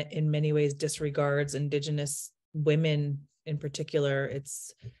in many ways disregards Indigenous women in particular,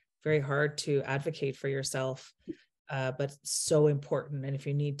 it's very hard to advocate for yourself, but so important. And if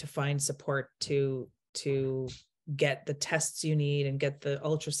you need to find support to get the tests you need and get the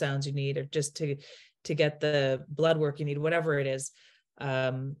ultrasounds you need, or just to get the blood work you need, whatever it is,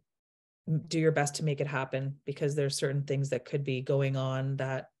 do your best to make it happen, because there's certain things that could be going on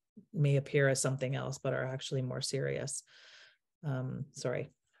that may appear as something else, but are actually more serious.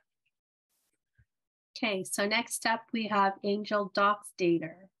 Sorry. Okay, so next up we have Angel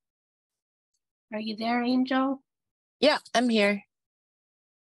Doxdater. Are you there, Angel? Yeah, I'm here.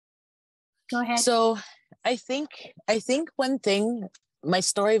 Go ahead. So I think one thing, my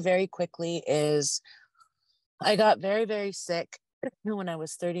story very quickly is I got very, very sick when I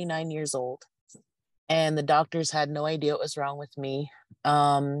was 39 years old, and the doctors had no idea what was wrong with me.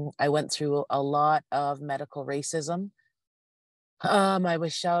 I went through a lot of medical racism. I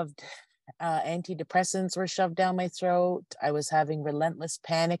was shoved, antidepressants were shoved down my throat. I was having relentless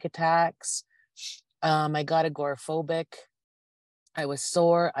panic attacks. I got agoraphobic. I was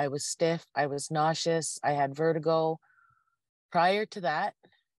sore. I was stiff. I was nauseous. I had vertigo. Prior to that,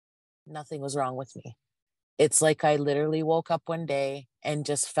 nothing was wrong with me. It's like I literally woke up one day and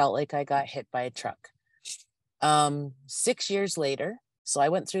just felt like I got hit by a truck. 6 years later, so I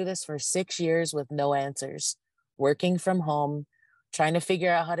went through this for 6 years with no answers, working from home, trying to figure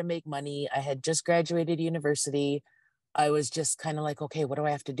out how to make money. I had just graduated university. I was just kind of like, okay, what do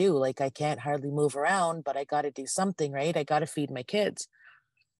I have to do? Like, I can't hardly move around, but I got to do something, right? I got to feed my kids.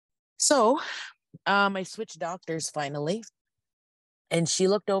 So I switched doctors finally, and she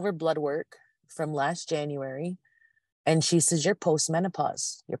looked over blood work from last January, and she says, you're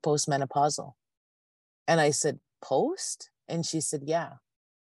postmenopause, you're postmenopausal. And I said, post? And she said, yeah.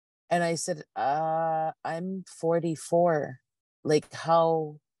 And I said, I'm 44. Like,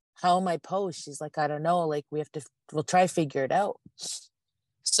 how am I post? She's like, I don't know. Like, we'll try to figure it out.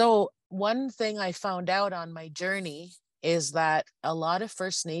 So one thing I found out on my journey is that a lot of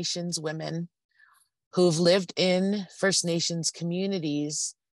First Nations women who've lived in First Nations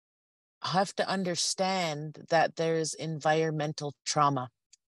communities have to understand that there's environmental trauma.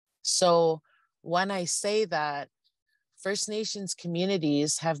 So when I say that, First Nations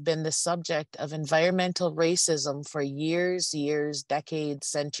communities have been the subject of environmental racism for years, decades,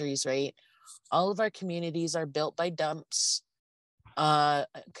 centuries, right? All of our communities are built by dumps,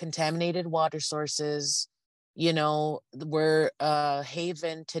 contaminated water sources. You know, we're a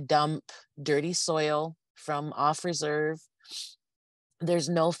haven to dump dirty soil from off reserve. There's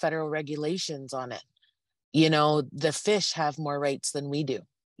no federal regulations on it. You know, the fish have more rights than we do,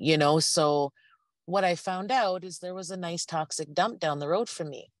 you know, so what I found out is there was a nice toxic dump down the road from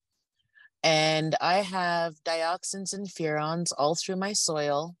me. And I have dioxins and furans all through my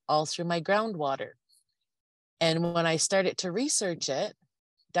soil, all through my groundwater. And when I started to research it,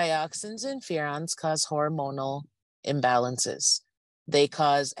 dioxins and furans cause hormonal imbalances. They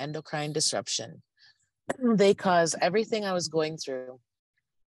cause endocrine disruption. They cause everything I was going through.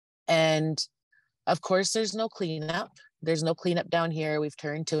 And of course, there's no cleanup. There's no cleanup down here. We've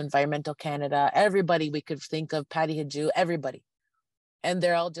turned to Environmental Canada, everybody we could think of, Patty Hajdu, everybody. And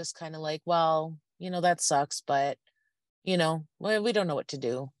they're all just kind of like, well, you know, that sucks, but, you know, well, we don't know what to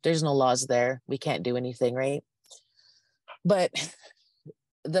do. There's no laws there. We can't do anything, right? But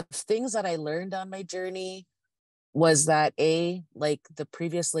the things that I learned on my journey was that, like the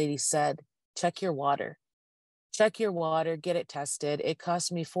previous lady said, check your water. Check your water, get it tested. It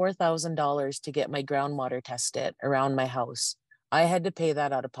cost me $4,000 to get my groundwater tested around my house. I had to pay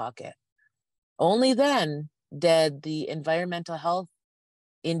that out of pocket. Only then did the environmental health,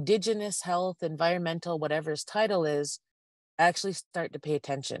 Indigenous health, environmental, whatever his title is, actually start to pay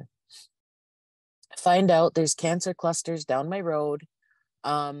attention. Find out there's cancer clusters down my road.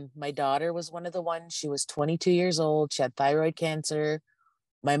 My daughter was one of the ones. She was 22 years old. She had thyroid cancer.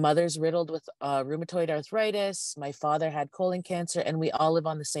 My mother's riddled with rheumatoid arthritis. My father had colon cancer, and we all live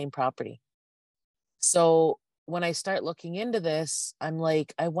on the same property. So when I start looking into this, I'm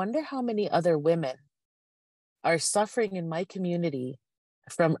like, I wonder how many other women are suffering in my community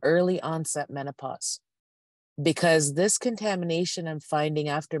from early onset menopause. Because this contamination I'm finding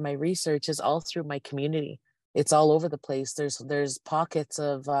after my research is all through my community. It's all over the place. There's pockets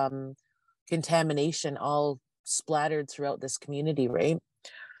of contamination all splattered throughout this community, right?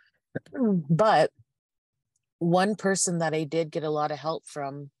 But one person that I did get a lot of help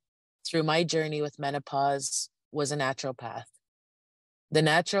from through my journey with menopause was a naturopath. The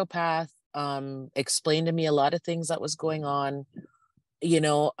naturopath explained to me a lot of things that was going on. You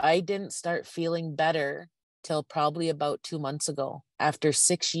know, I didn't start feeling better till probably about 2 months ago, after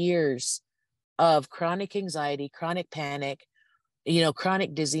 6 years of chronic anxiety, chronic panic, you know,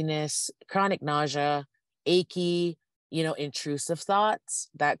 chronic dizziness, chronic nausea, achy, you know, intrusive thoughts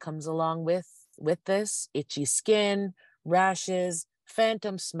that comes along with this, itchy skin, rashes,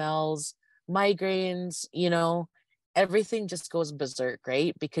 phantom smells, migraines, you know, everything just goes berserk,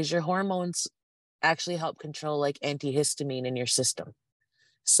 right? Because your hormones actually help control like antihistamine in your system.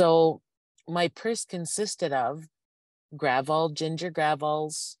 So my purse consisted of Gravol, ginger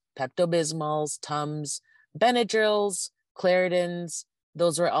Gravols, Pepto-Bismols, Tums, Benadryls, Claritins.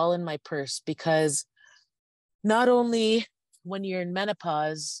 Those were all in my purse because not only when you're in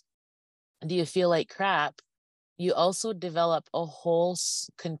menopause do you feel like crap, you also develop a whole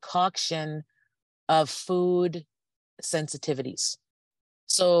concoction of food sensitivities.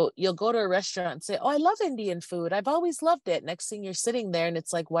 So you'll go to a restaurant and say, oh, I love Indian food. I've always loved it. Next thing you're sitting there and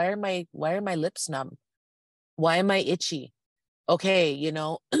it's like, why are my lips numb? Why am I itchy? Okay, you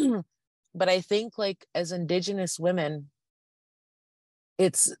know, but I think like as Indigenous women,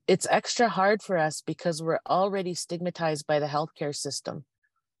 it's extra hard for us because we're already stigmatized by the healthcare system.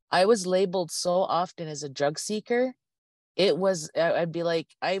 I was labeled so often as a drug seeker. It was, I'd be like,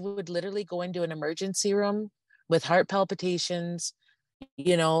 I would literally go into an emergency room with heart palpitations,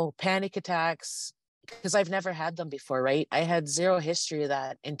 you know, panic attacks, because I've never had them before, right? I had zero history of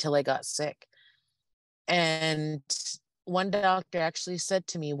that until I got sick. And one doctor actually said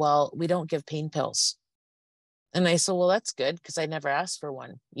to me, well, we don't give pain pills. And I said, well, that's good because I never asked for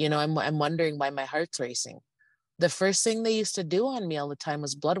one. You know, I'm wondering why my heart's racing. The first thing they used to do on me all the time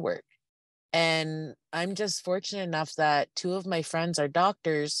was blood work. And I'm just fortunate enough that two of my friends are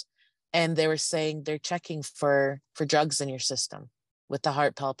doctors, and they were saying they're checking for drugs in your system with the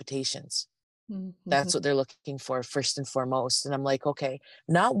heart palpitations. That's what they're looking for first and foremost. And I'm like, okay,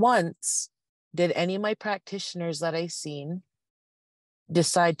 not once did any of my practitioners that I seen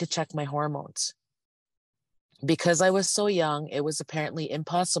decide to check my hormones. Because I was so young, it was apparently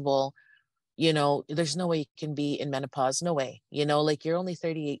impossible. You know, there's no way you can be in menopause. No way. You know, like you're only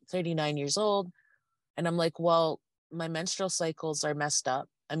 38, 39 years old. And I'm like, well, my menstrual cycles are messed up.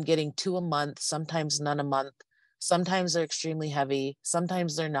 I'm getting 2 a month, sometimes none a month. Sometimes they're extremely heavy.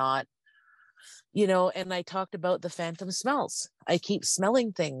 Sometimes they're not. You know, and I talked about the phantom smells. I keep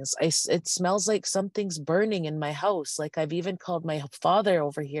smelling things. It smells like something's burning in my house. Like I've even called my father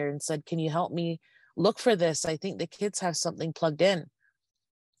over here and said, can you help me look for this? I think the kids have something plugged in.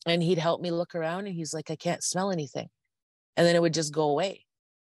 And he'd help me look around, and he's like, I can't smell anything. And then it would just go away.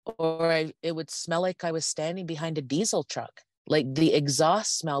 Or it would smell like I was standing behind a diesel truck. Like the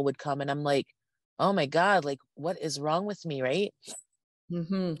exhaust smell would come, and I'm like, oh my God, like what is wrong with me, right?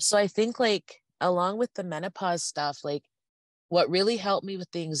 So I think like along with the menopause stuff, like what really helped me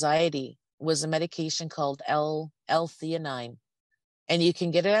with the anxiety was a medication called L-theanine. And you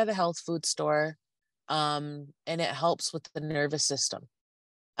can get it at a health food store. And it helps with the nervous system.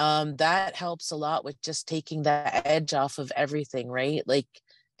 That helps a lot with just taking the edge off of everything, right? Like,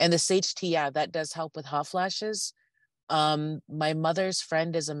 and the sage tea, yeah, that does help with hot flashes. My mother's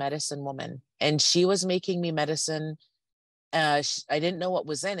friend is a medicine woman, and she was making me medicine. I didn't know what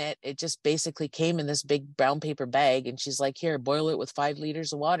was in it. It just basically came in this big brown paper bag, and she's like, here, boil it with 5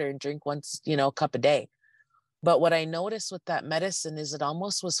 liters of water and drink once, you know, a cup a day. But what I noticed with that medicine is it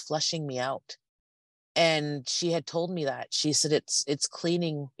almost was flushing me out. And she had told me that. She said it's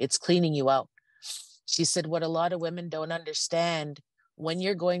cleaning you out. She said what a lot of women don't understand, when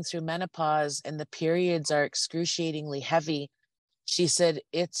you're going through menopause and the periods are excruciatingly heavy, she said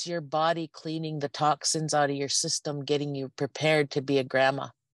it's your body cleaning the toxins out of your system, getting you prepared to be a grandma.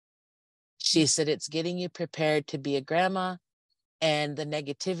 She said it's getting you prepared to be a grandma, and the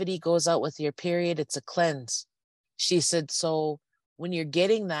negativity goes out with your period. It's a cleanse. She said, so when you're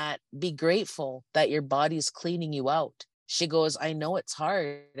getting that, be grateful that your body's cleaning you out. She goes, I know it's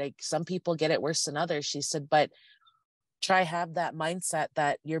hard. Like some people get it worse than others. She said, but try have that mindset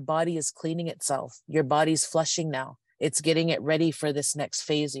that your body is cleaning itself. Your body's flushing now. It's getting it ready for this next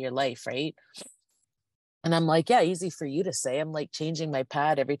phase of your life, right? And I'm like, yeah, easy for you to say. I'm like changing my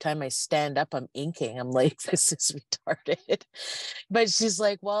pad every time I stand up, I'm inking. I'm like, this is retarded. But she's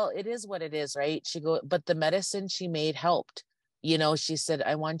like, well, it is what it is, right? She go, but the medicine she made helped. You know, she said,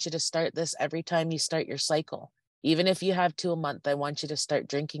 I want you to start this every time you start your cycle. Even if you have 2 a month, I want you to start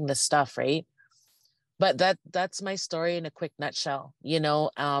drinking this stuff, right? But that's my story in a quick nutshell. You know,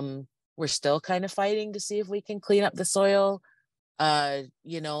 we're still kind of fighting to see if we can clean up the soil,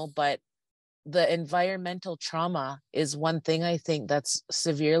 you know, but the environmental trauma is one thing I think that's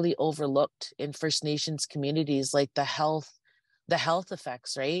severely overlooked in First Nations communities, like the health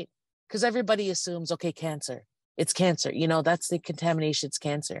effects, right? Because everybody assumes, okay, cancer, it's cancer, you know, that's the contamination, it's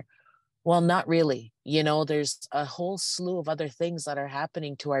cancer. Well, not really. You know, there's a whole slew of other things that are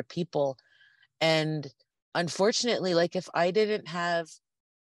happening to our people. And unfortunately, like if I didn't have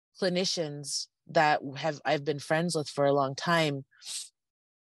clinicians that I've been friends with for a long time,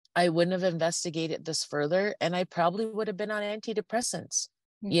 I wouldn't have investigated this further, and I probably would have been on antidepressants,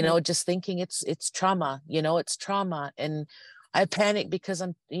 you know, just thinking it's trauma, you know, it's trauma. And I panic because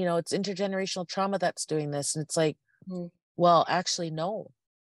I'm, you know, it's intergenerational trauma that's doing this. And it's like, well, actually, no,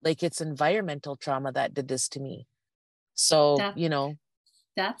 like it's environmental trauma that did this to me. So, you know,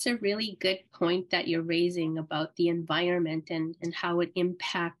 that's a really good point that you're raising about the environment and how it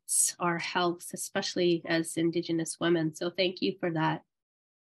impacts our health, especially as Indigenous women. So thank you for that.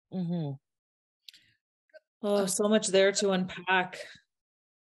 Oh, so much there to unpack.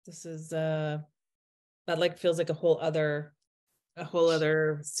 This is that like feels like a whole other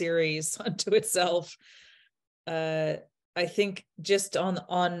series unto itself. I think just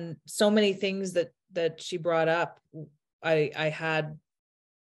on so many things that she brought up, I had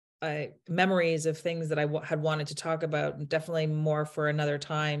memories of things that I had wanted to talk about, definitely more for another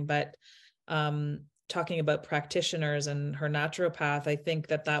time. But talking about practitioners and her naturopath, I think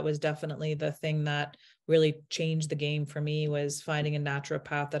that was definitely the thing that really changed the game for me, was finding a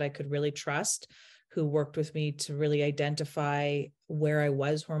naturopath that I could really trust, who worked with me to really identify where I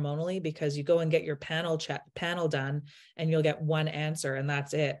was hormonally, because you go and get your panel done and you'll get one answer and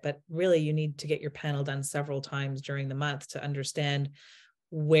that's it. But really you need to get your panel done several times during the month to understand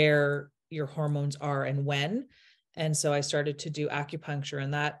where your hormones are and when. And so I started to do acupuncture,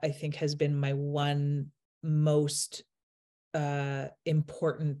 and that I think has been my one most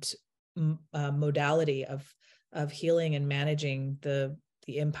important modality of healing and managing the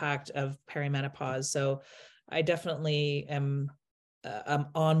impact of perimenopause. So I definitely am I'm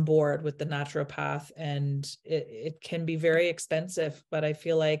on board with the naturopath, and it can be very expensive, but I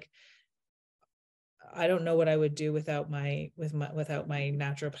feel like I don't know what I would do without my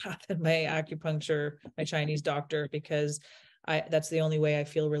naturopath and my acupuncture, my Chinese doctor, because that's the only way I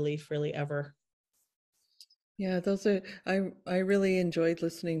feel relief really ever. Yeah, those are, I really enjoyed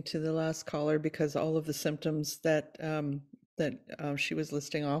listening to the last caller, because all of the symptoms that she was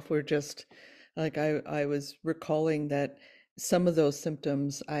listing off were just like, I was recalling that some of those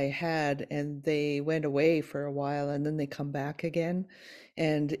symptoms I had, and they went away for a while, and then they come back again,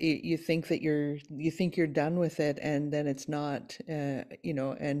 and you think that you're done with it, and then it's not,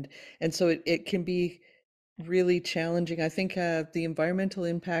 and so it can be really challenging. I think the environmental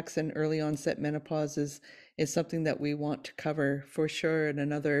impacts and early onset menopause is something that we want to cover for sure in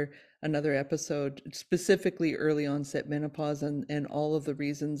another episode, specifically early onset menopause and all of the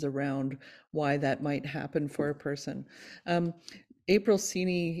reasons around why that might happen for a person. April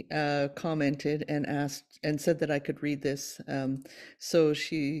Sini commented and asked and said that I could read this. So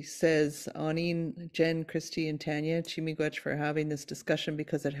she says, Anin, Jen, Christi, and Tanya, Chimigwech for having this discussion,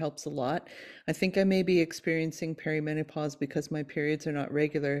 because it helps a lot. I think I may be experiencing perimenopause because my periods are not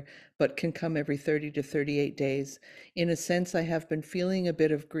regular, but can come every 30 to 38 days. In a sense, I have been feeling a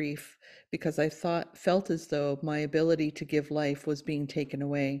bit of grief because I felt as though my ability to give life was being taken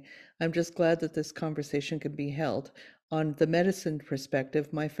away. I'm just glad that this conversation can be held. On the medicine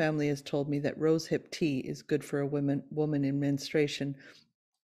perspective, my family has told me that rosehip tea is good for a woman in menstruation.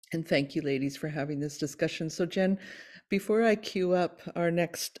 And thank you, ladies, for having this discussion. So, Jen, before I queue up our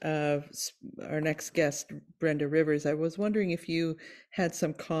next guest, Brenda Rivers, I was wondering if you had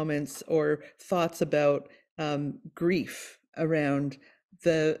some comments or thoughts about grief around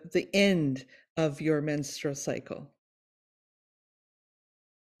the end of your menstrual cycle.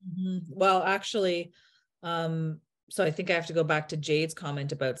 Well, actually, so I think I have to go back to Jade's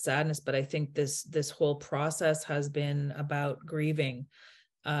comment about sadness, but I think this whole process has been about grieving.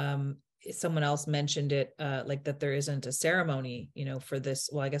 Someone else mentioned it, like that there isn't a ceremony, for this.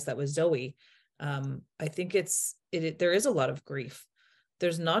 Well, I guess that was Zoe. I think there is a lot of grief.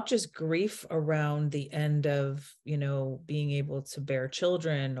 There's not just grief around the end of, being able to bear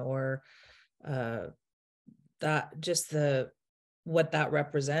children, or that just what that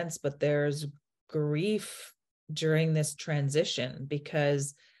represents, but there's grief during this transition,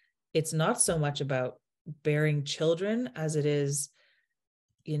 because it's not so much about bearing children as it is,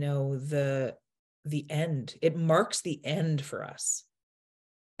 the end. It marks the end for us,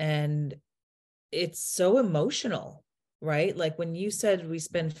 and it's so emotional, right? Like when you said we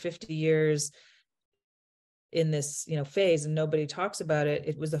spend 50 years in this phase and nobody talks about it,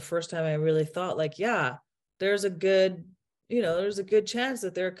 it was the first time I really thought, like, yeah, there's a good chance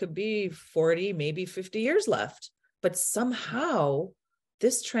that there could be 40, maybe 50 years left. But somehow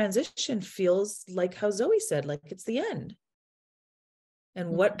this transition feels like how Zoe said, like it's the end. And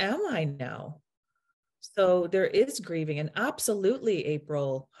what am I now? So there is grieving. And absolutely,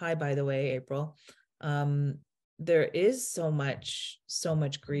 April. Hi, by the way, April. There is so much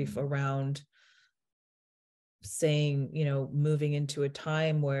grief around saying, moving into a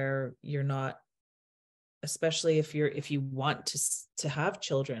time where you're not, especially if you want to have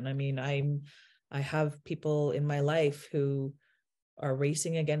children. I mean, I have people in my life who are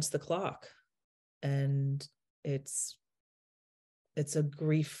racing against the clock, and it's a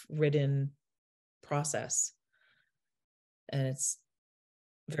grief-ridden process, and it's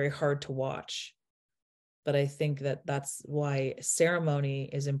very hard to watch. But I think that's why ceremony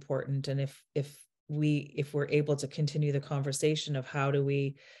is important. And if we're able to continue the conversation of how do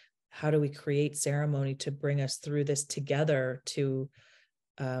we create ceremony to bring us through this together, to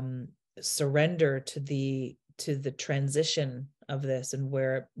surrender to the transition of this and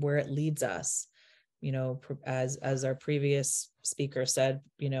where it leads us, as our previous speaker said,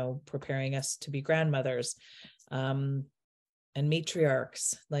 preparing us to be grandmothers and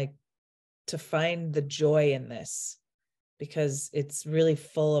matriarchs, like to find the joy in this, because it's really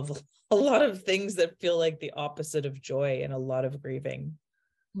full of a lot of things that feel like the opposite of joy and a lot of grieving.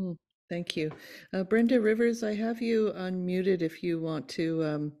 Thank you. Brenda Rivers, I have you unmuted if you want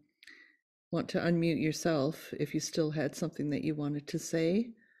to unmute yourself, if you still had something that you wanted to say.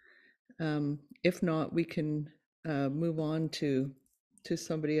 If not, we can move on to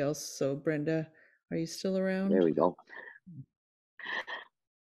somebody else. So Brenda, are you still around? There we go.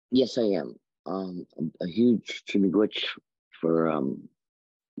 Yes, I am. a huge chimigwich for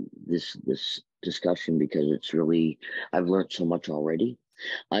this discussion, because it's really, I've learned so much already.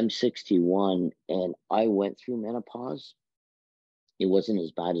 I'm 61 and I went through menopause. It wasn't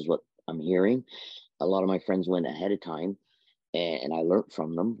as bad as what I'm hearing. A lot of my friends went ahead of time, and I learned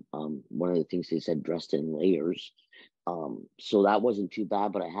from them. One of the things they said, dressed in layers. So that wasn't too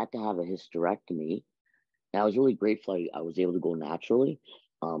bad, but I had to have a hysterectomy. And I was really grateful I was able to go naturally.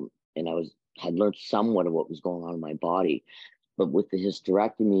 And had learned somewhat of what was going on in my body. But with the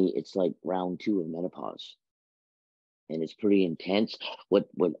hysterectomy, it's like round 2 of menopause. And it's pretty intense. What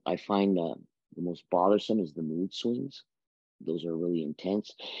I find the most bothersome is the mood swings. Those are really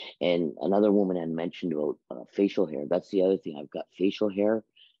intense. And another woman had mentioned about facial hair. That's the other thing. I've got facial hair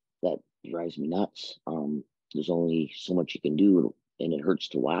that drives me nuts. There's only so much you can do, and it hurts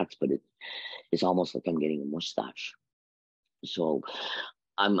to wax, but it's almost like I'm getting a mustache. So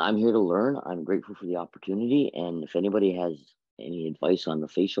I'm here to learn. I'm grateful for the opportunity. And if anybody has any advice on the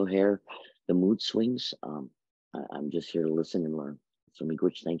facial hair, the mood swings, I'm just here to listen and learn. So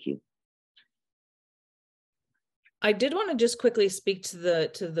Miigwech, thank you. I did want to just quickly speak to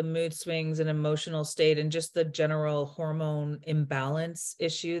the mood swings and emotional state and just the general hormone imbalance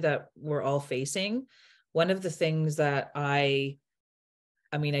issue that we're all facing. One of the things that I'm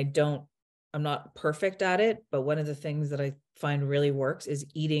not perfect at it, but one of the things that I find really works is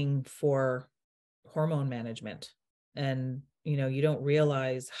eating for hormone management. And, you don't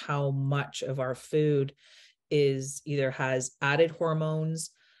realize how much of our food has added hormones,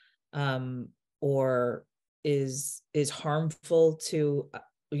 or is harmful to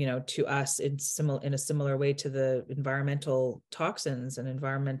us in a similar way to the environmental toxins and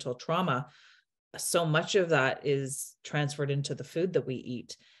environmental trauma. So much of that is transferred into the food that we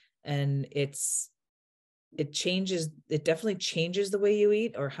eat, and it definitely changes the way you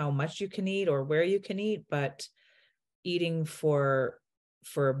eat or how much you can eat or where you can eat. But eating for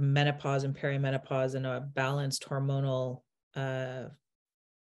menopause and perimenopause and a balanced hormonal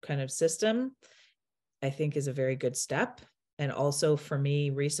kind of system, I think, is a very good step. And also for me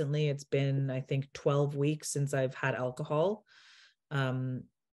recently, it's been, I think, 12 weeks since I've had alcohol.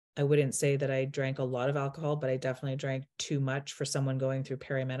 I wouldn't say that I drank a lot of alcohol, but I definitely drank too much for someone going through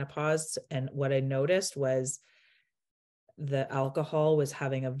perimenopause. And what I noticed was the alcohol was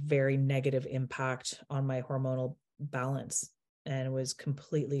having a very negative impact on my hormonal balance and was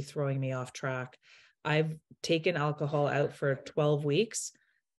completely throwing me off track. I've taken alcohol out for 12 weeks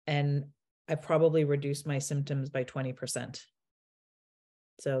and I probably reduced my symptoms by 20%.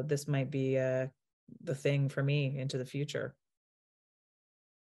 So this might be the thing for me into the future.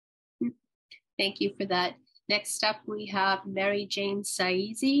 Thank you for that. Next up, we have Mary Jane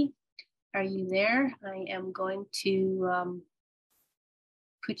Saizi. Are you there? I am going to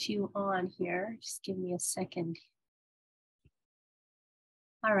put you on here. Just give me a second.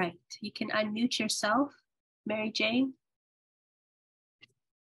 All right, you can unmute yourself, Mary Jane.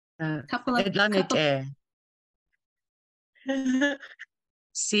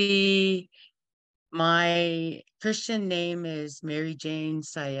 See, my Christian name is Mary Jane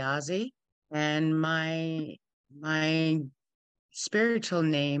Sayazi, and my spiritual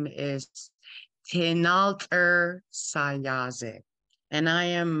name is Tinalter Sayazi. And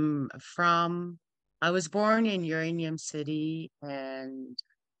I was born in Uranium City, and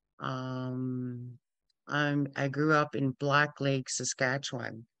I grew up in Black Lake,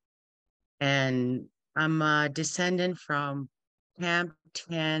 Saskatchewan. And I'm a descendant from Camp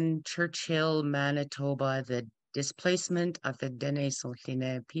 10, Churchill, Manitoba, the displacement of the Dene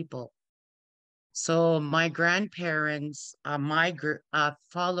Sultine people. So my grandparents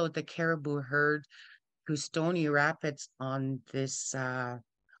followed the caribou herd to Stony Rapids on the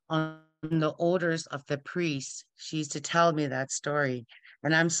orders of the priest. She used to tell me that story.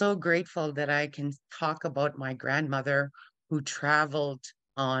 And I'm so grateful that I can talk about my grandmother who traveled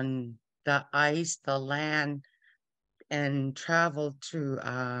on the ice, the land, and traveled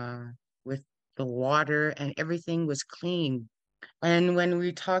with the water, and everything was clean. And when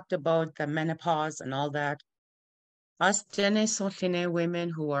we talked about the menopause and all that, us Dene Sultine women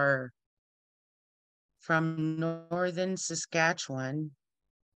who are from northern Saskatchewan,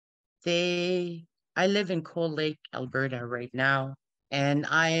 I live in Cold Lake, Alberta right now, and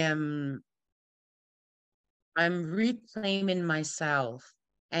I'm reclaiming myself.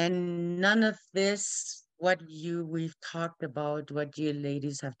 And none of this, what we've talked about, what you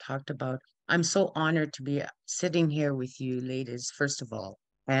ladies have talked about, I'm so honored to be sitting here with you ladies, first of all.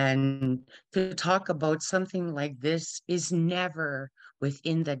 And to talk about something like this is never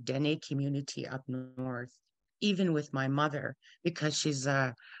within the Dene community up north. even with my mother, because she's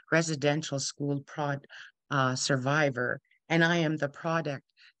a residential school survivor, and I am the product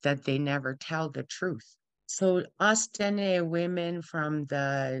that they never tell the truth. So us Dene women from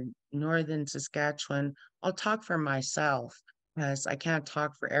the northern Saskatchewan, I'll talk for myself because I can't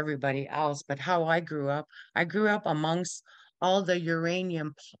talk for everybody else, but how I grew up amongst all the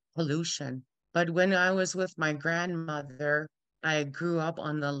uranium pollution. But when I was with my grandmother, I grew up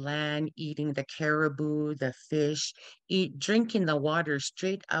on the land, eating the caribou, the fish, drinking the water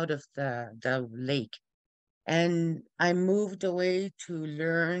straight out of the lake. And I moved away to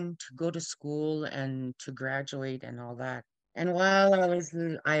learn, to go to school and to graduate and all that. And while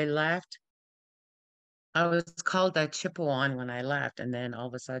I left, I was called a Chippewan when I left. And then all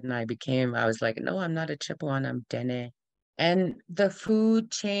of a sudden I was like, no, I'm not a Chippewan, I'm Dene. And the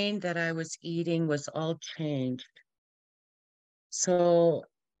food chain that I was eating was all changed. So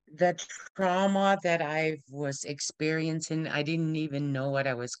the trauma that I was experiencing, I didn't even know what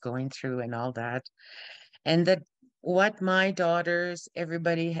I was going through and all that. And that what my daughters,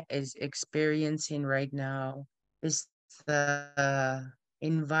 everybody is experiencing right now is the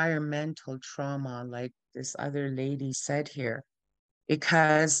environmental trauma, like this other lady said here.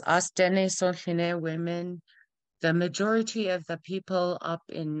 Because us Dene Sochine women, the majority of the people up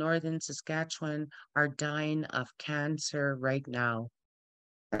in northern Saskatchewan are dying of cancer right now.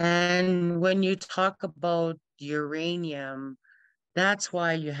 And when you talk about uranium, that's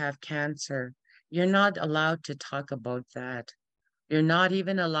why you have cancer. You're not allowed to talk about that. You're not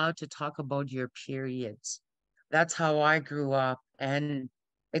even allowed to talk about your periods. That's how I grew up. And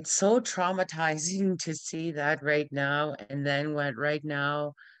it's so traumatizing to see that right now. And then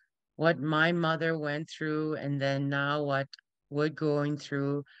what my mother went through, and then now what we're going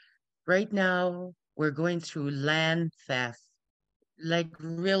through. Right now, we're going through land theft. Like,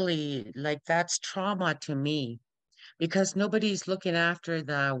 really, like that's trauma to me because nobody's looking after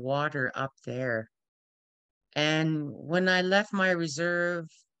the water up there. And when I left my reserve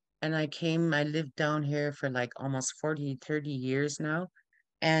and I lived down here for like almost 40, 30 years now.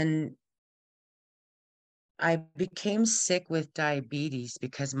 And I became sick with diabetes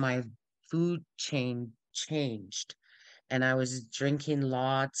because my food chain changed and I was drinking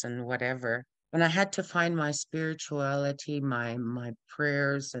lots and whatever. And I had to find my spirituality, my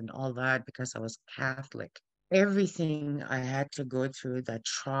prayers and all that because I was Catholic. Everything I had to go through, the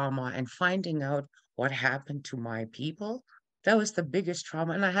trauma and finding out what happened to my people, that was the biggest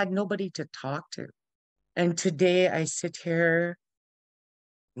trauma. And I had nobody to talk to. And today I sit here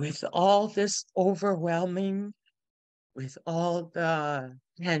with all this overwhelming, with all the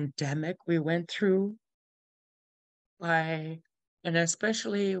pandemic we went through, and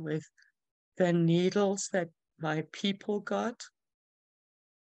especially with the needles that my people got.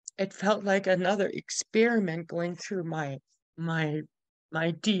 It felt like another experiment going through my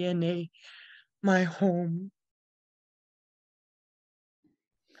DNA, my home.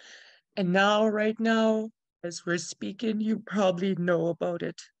 And now, right now, as we're speaking, you probably know about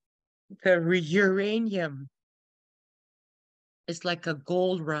it. The uranium is like a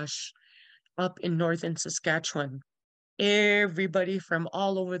gold rush up in northern Saskatchewan. Everybody from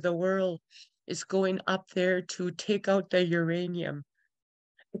all over the world is going up there to take out the uranium.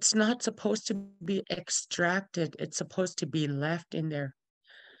 It's not supposed to be extracted. It's supposed to be left in there.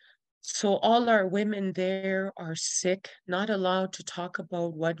 So all our women there are sick, not allowed to talk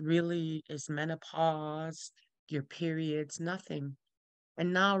about what really is menopause, your periods, nothing.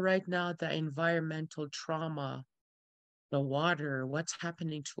 And now, right now, the environmental trauma, the water, what's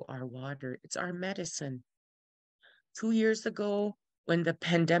happening to our water, it's our medicine. 2 years ago, when the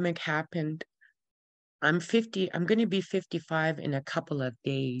pandemic happened, I'm going to be 55 in a couple of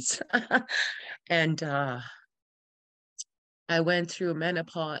days. And I went through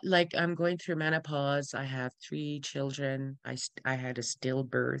menopause, like I'm going through menopause. I have 3 children. I had a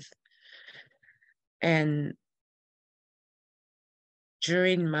stillbirth. And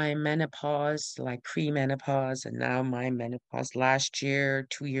during my menopause, like pre-menopause and now my menopause, last year,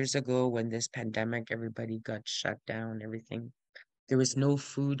 2 years ago, when this pandemic, everybody got shut down, everything, there was no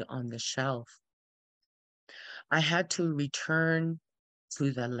food on the shelf. I had to return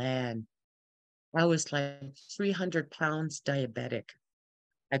to the land. I was like 300 pounds diabetic.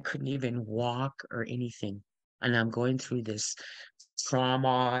 I couldn't even walk or anything. And I'm going through this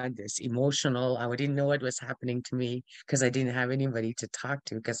trauma, this emotional. I didn't know what was happening to me because I didn't have anybody to talk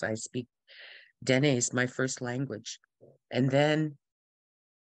to because I speak Dene is my first language. And then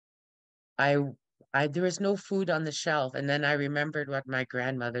there was no food on the shelf. And then I remembered what my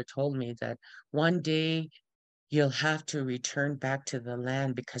grandmother told me, that one day you'll have to return back to the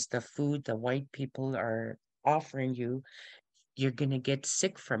land because the food the white people are offering you, you're going to get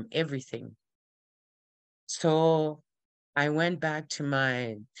sick from everything. So I went back to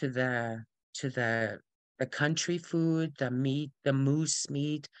the country food, the meat, the moose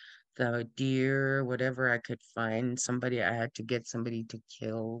meat, the deer, whatever I could find. I had to get somebody to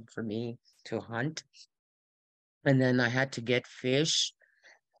kill for me to hunt. And then I had to get fish.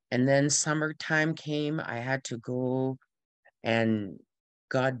 And then summertime came, I had to go and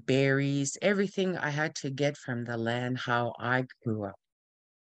got berries, everything I had to get from the land, how I grew up.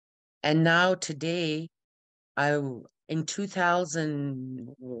 And now today, in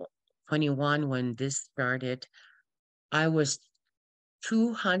 2021, when this started, I was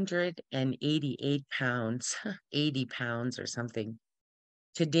 288 pounds, 80 pounds or something.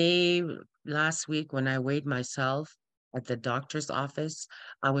 Today, last week, when I weighed myself at the doctor's office,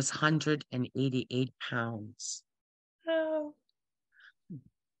 I was 188 pounds. Oh.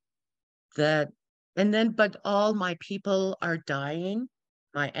 But all my people are dying.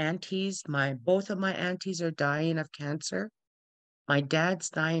 Both of my aunties are dying of cancer. My dad's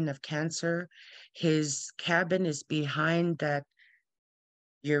dying of cancer. His cabin is behind that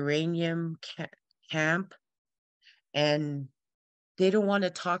uranium camp, and they don't want to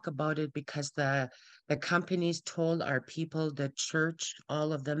talk about it because the companies told our people, the church,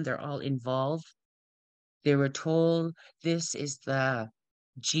 all of them, they're all involved. They were told this is the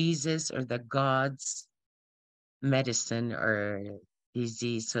Jesus or the God's medicine or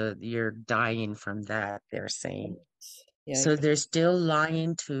disease, so you're dying from that, they're saying. So they're still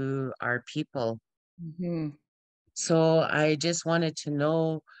lying to our people. So I just wanted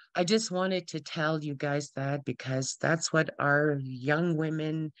to tell you guys that, because that's what our young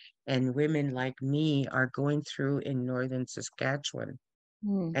women and women like me are going through in northern Saskatchewan,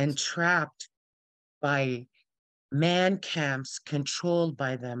 and trapped by man camps controlled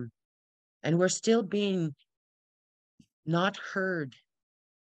by them. And we're still being not heard.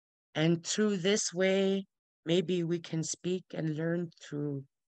 And through this way, maybe we can speak and learn through,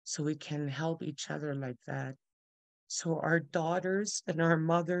 so we can help each other like that. So our daughters and our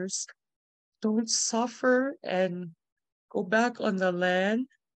mothers don't suffer and go back on the land,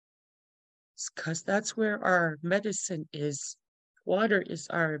 because that's where our medicine is. Water is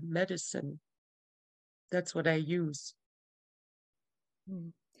our medicine. That's what I use.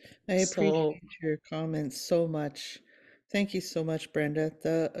 I appreciate your comments so much. Thank you so much, Brenda.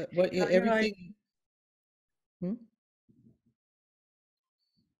 Everything.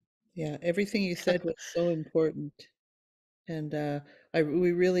 Yeah, everything you said was so important, and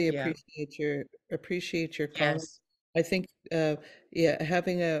we really appreciate your comments. I think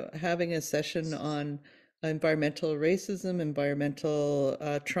having a session on environmental racism, environmental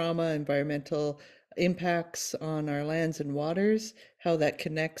trauma, environmental impacts on our lands and waters, how that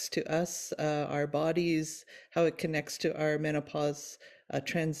connects to us, our bodies, how it connects to our menopause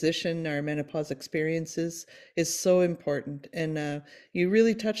transition, our menopause experiences, is so important. And you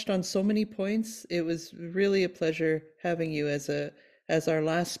really touched on so many points. It was really a pleasure having you as our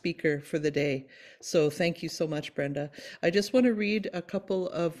last speaker for the day. So thank you so much, Brenda. I just want to read a couple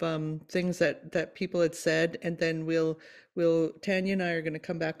of things that people had said, and then Tanya and I are going to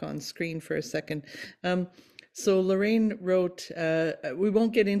come back on screen for a second. So Lorraine wrote, we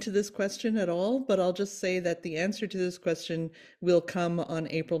won't get into this question at all, but I'll just say that the answer to this question will come on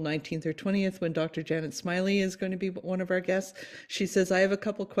April 19th or 20th, when Dr. Janet Smiley is going to be one of our guests. She says, I have a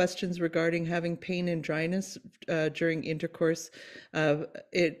couple questions regarding having pain and dryness during intercourse.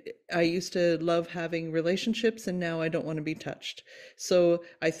 I used to love having relationships, and now I don't want to be touched. So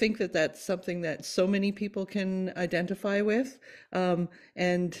I think that that's something that so many people can identify with.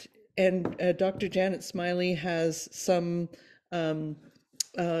 And Dr. Janet Smiley has some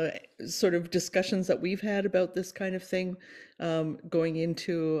sort of discussions that we've had about this kind of thing, going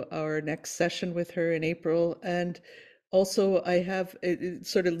into our next session with her in April. And also it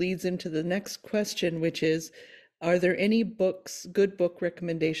sort of leads into the next question, which is, are there any good book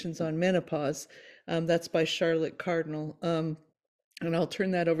recommendations on menopause? That's by Charlotte Cardinal. And I'll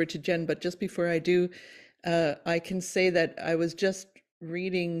turn that over to Jen. But just before I do, I can say that I was just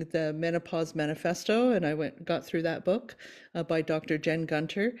reading the Menopause Manifesto, and I got through that book by Dr. Jen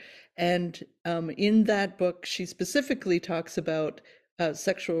Gunter. And in that book, she specifically talks about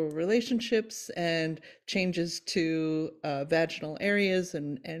sexual relationships and changes to vaginal areas,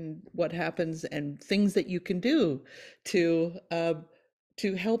 and what happens, and things that you can do to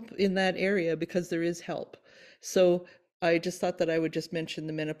help in that area, because there is help. So I just thought that I would just mention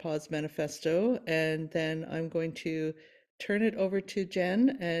the Menopause Manifesto, and then I'm going to turn it over to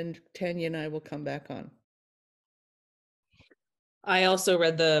Jen, and Tanya and I will come back on. I also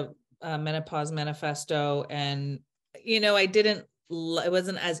read the Menopause Manifesto, and it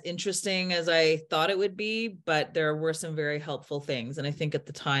wasn't as interesting as I thought it would be, but there were some very helpful things. And I think at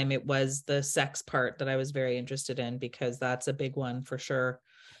the time it was the sex part that I was very interested in, because that's a big one for sure.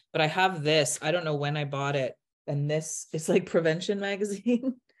 But I have this, I don't know when I bought it, and this is like Prevention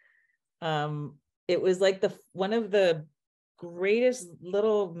magazine. It was like one of the greatest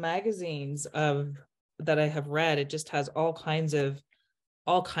little magazines that I have read. It just has all kinds of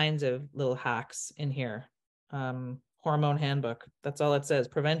little hacks in here. Hormone handbook, that's all it says,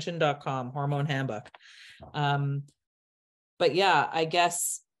 prevention.com, hormone handbook. But yeah, I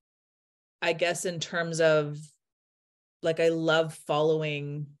guess in terms of, like, I love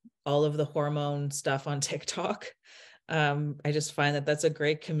following all of the hormone stuff on TikTok. I just find that that's a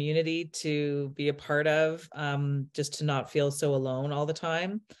great community to be a part of, just to not feel so alone all the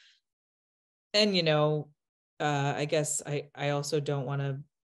time. And I guess I also don't want to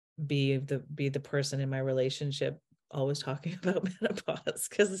be the person in my relationship always talking about menopause,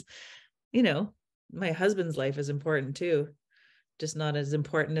 because my husband's life is important too, just not as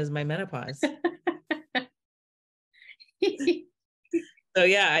important as my menopause. So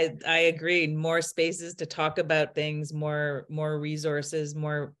yeah, I agree. More spaces to talk about things, more resources,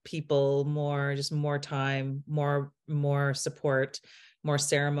 more people, more time, more support, more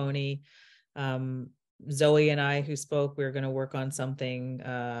ceremony. Zoe and I, who spoke, we were going to work on something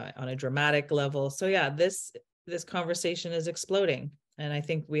on a dramatic level. So yeah, this conversation is exploding. And I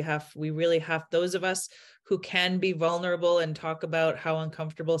think we really have, those of us who can be vulnerable and talk about how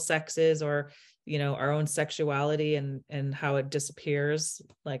uncomfortable sex is, or our own sexuality, and how it disappears,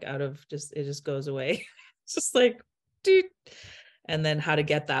 like it just goes away. It's just like, dude. And then how to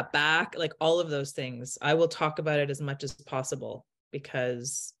get that back, like all of those things. I will talk about it as much as possible,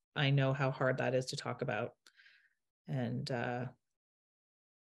 because I know how hard that is to talk about. And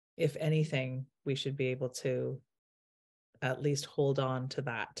if anything, we should be able to at least hold on to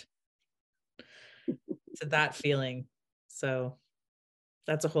that feeling. So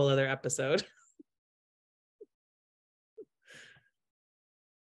that's a whole other episode.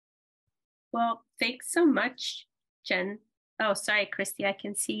 Well, thanks so much, Jen. Oh, sorry, Christy, I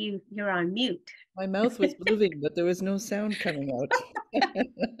can see you're on mute. My mouth was moving, but there was no sound coming out.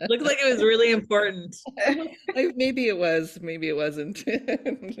 Looked like it was really important. Maybe it was, maybe it wasn't.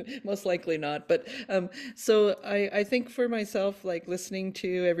 Most likely not. But so I think for myself, like listening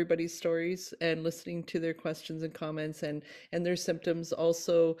to everybody's stories and listening to their questions and comments and their symptoms,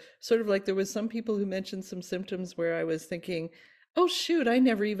 also sort of like there was some people who mentioned some symptoms where I was thinking, oh shoot, I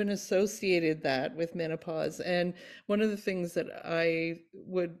never even associated that with menopause. And one of the things that I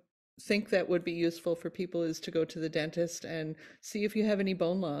would think that would be useful for people is to go to the dentist and see if you have any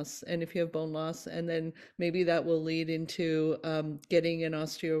bone loss, and if you have bone loss, and then maybe that will lead into getting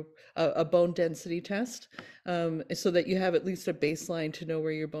a bone density test, so that you have at least a baseline to know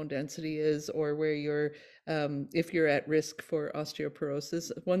where your bone density is, or where you're if you're at risk for osteoporosis.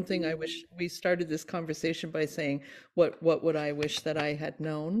 One thing I wish, we started this conversation by saying, what would I wish that I had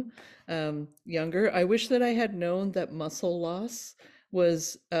known younger? I wish that I had known that muscle loss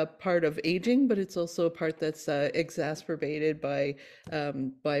was a part of aging, but it's also a part that's exacerbated by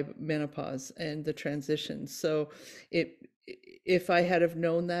menopause and the transition. So if I had have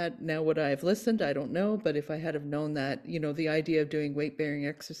known that, now would I have listened? I don't know. But if I had have known that, the idea of doing weight-bearing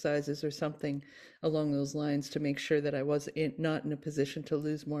exercises or something along those lines to make sure that I was not in a position to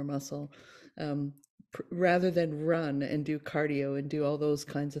lose more muscle, rather than run and do cardio and do all those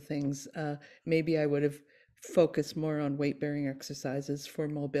kinds of things, maybe I would have focus more on weight-bearing exercises for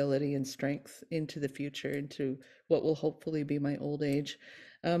mobility and strength into the future, into what will hopefully be my old age.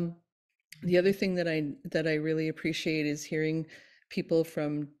 The other thing that I really appreciate is hearing people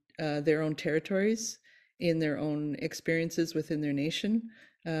from their own territories, in their own experiences within their nation,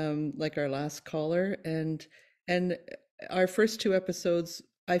 like our last caller, and our first two episodes.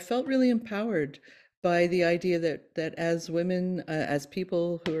 I felt really empowered by the idea that as women, as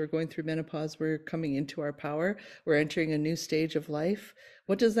people who are going through menopause, we're coming into our power, we're entering a new stage of life.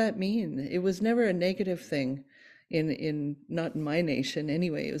 What does that mean? It was never a negative thing not in my nation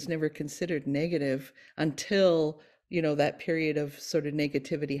anyway. It was never considered negative until, that period of sort of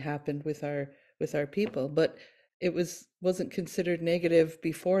negativity happened with our people. But it wasn't considered negative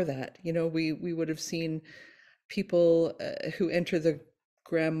before that. We would have seen people who enter the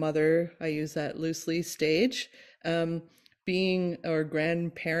grandmother, I use that loosely, stage, being, or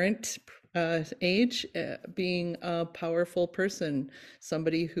grandparent age, being a powerful person,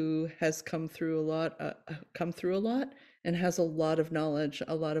 somebody who has come through a lot and has a lot of knowledge,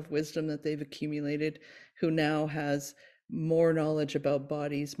 a lot of wisdom that they've accumulated, who now has more knowledge about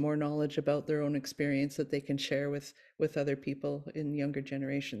bodies, more knowledge about their own experience that they can share with other people in younger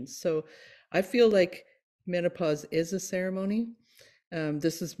generations. So I feel like menopause is a ceremony.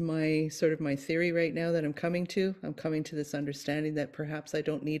 This is my sort of my theory right now that I'm coming to. I'm coming to this understanding that perhaps I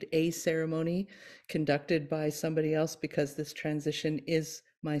don't need a ceremony conducted by somebody else, because this transition is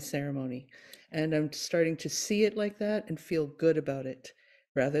my ceremony. And I'm starting to see it like that and feel good about it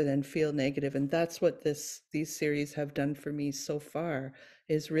rather than feel negative. And that's what these series have done for me so far,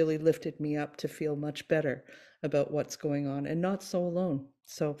 is really lifted me up to feel much better about what's going on and not so alone.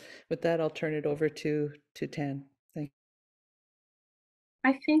 So with that, I'll turn it over to Tan. Thank you.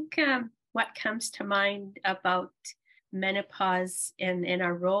 I think what comes to mind about menopause and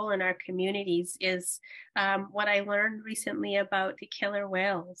our role in our communities is what I learned recently about the killer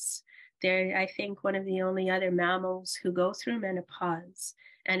whales. They're, I think, one of the only other mammals who go through menopause.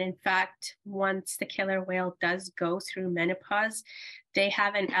 And in fact, once the killer whale does go through menopause, they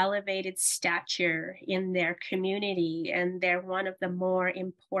have an elevated stature in their community, and they're one of the more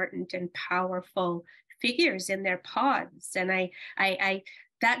important and powerful figures in their pods. And I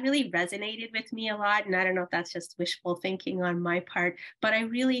that really resonated with me a lot. And I don't know if that's just wishful thinking on my part, but I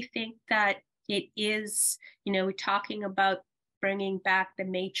really think that it is, we're talking about bringing back the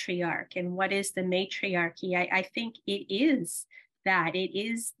matriarch. And what is the matriarchy? I think it is that. It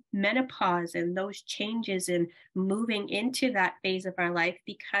is menopause and those changes and moving into that phase of our life,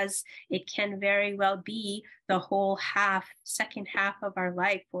 because it can very well be the whole second half of our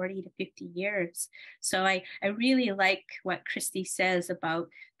life, 40 to 50 years. So I really like what Christi says about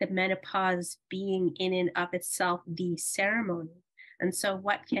the menopause being in and of itself the ceremony. And so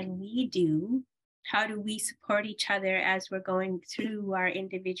what can we do? How do we support each other as we're going through our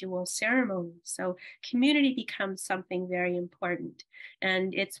individual ceremonies? So community becomes something very important.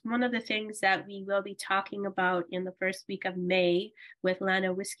 And it's one of the things that we will be talking about in the first week of May with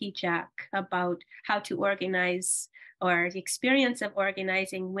Lana Whiskey Jack, about how to organize, or the experience of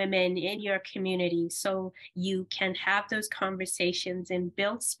organizing women in your community, so you can have those conversations and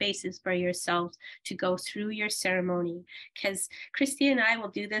build spaces for yourselves to go through your ceremony. Because Christi and I will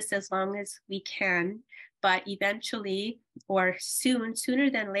do this as long as we can, but eventually, or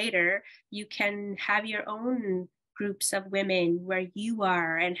sooner than later, you can have your own groups of women where you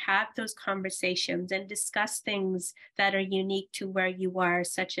are and have those conversations and discuss things that are unique to where you are,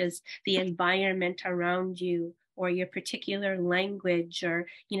 such as the environment around you, or your particular language, or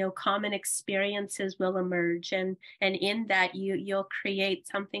common experiences will emerge, and in that you'll create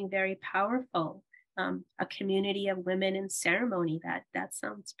something very powerful, a community of women in ceremony. That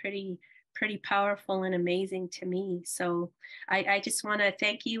sounds pretty powerful and amazing to me. So I just want to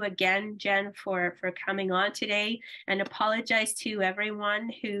thank you again, Jen, for coming on today, and apologize to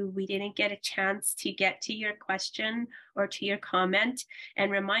everyone who we didn't get a chance to get to your question or to your comment,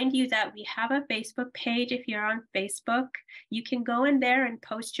 and remind you that we have a Facebook page. If you're on Facebook, you can go in there and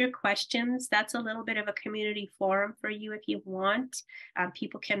post your questions. That's a little bit of a community forum for you if you want.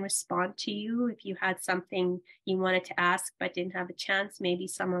 People can respond to you if you had something you wanted to ask but didn't have a chance. Maybe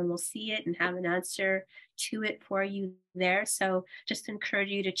someone will see it and have an answer to it for you there. So just encourage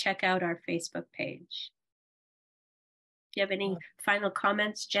you to check out our Facebook page. Do you have any final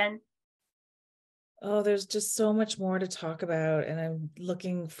comments, Jen? Oh, there's just so much more to talk about, and I'm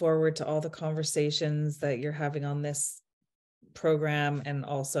looking forward to all the conversations that you're having on this program, and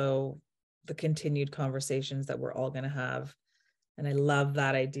also the continued conversations that we're all going to have. And I love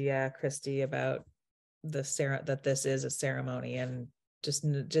that idea, Christi, about that this is a ceremony, and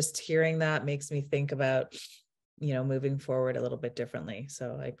just hearing that makes me think about moving forward a little bit differently.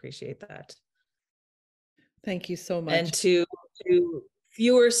 So I appreciate that. Thank you so much. And to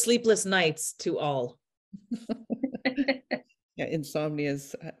fewer sleepless nights to all. Yeah, insomnia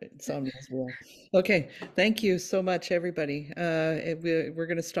is real. Okay, thank you so much, everybody. We're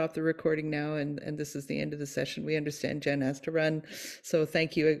going to stop the recording now, and this is the end of the session. We understand Jen has to run, so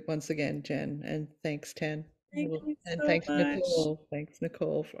thank you once again, Jen, and thanks, Tan. Thank you so thanks, much. Nicole. Thanks,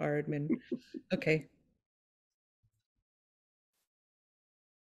 Nicole, our admin. Okay.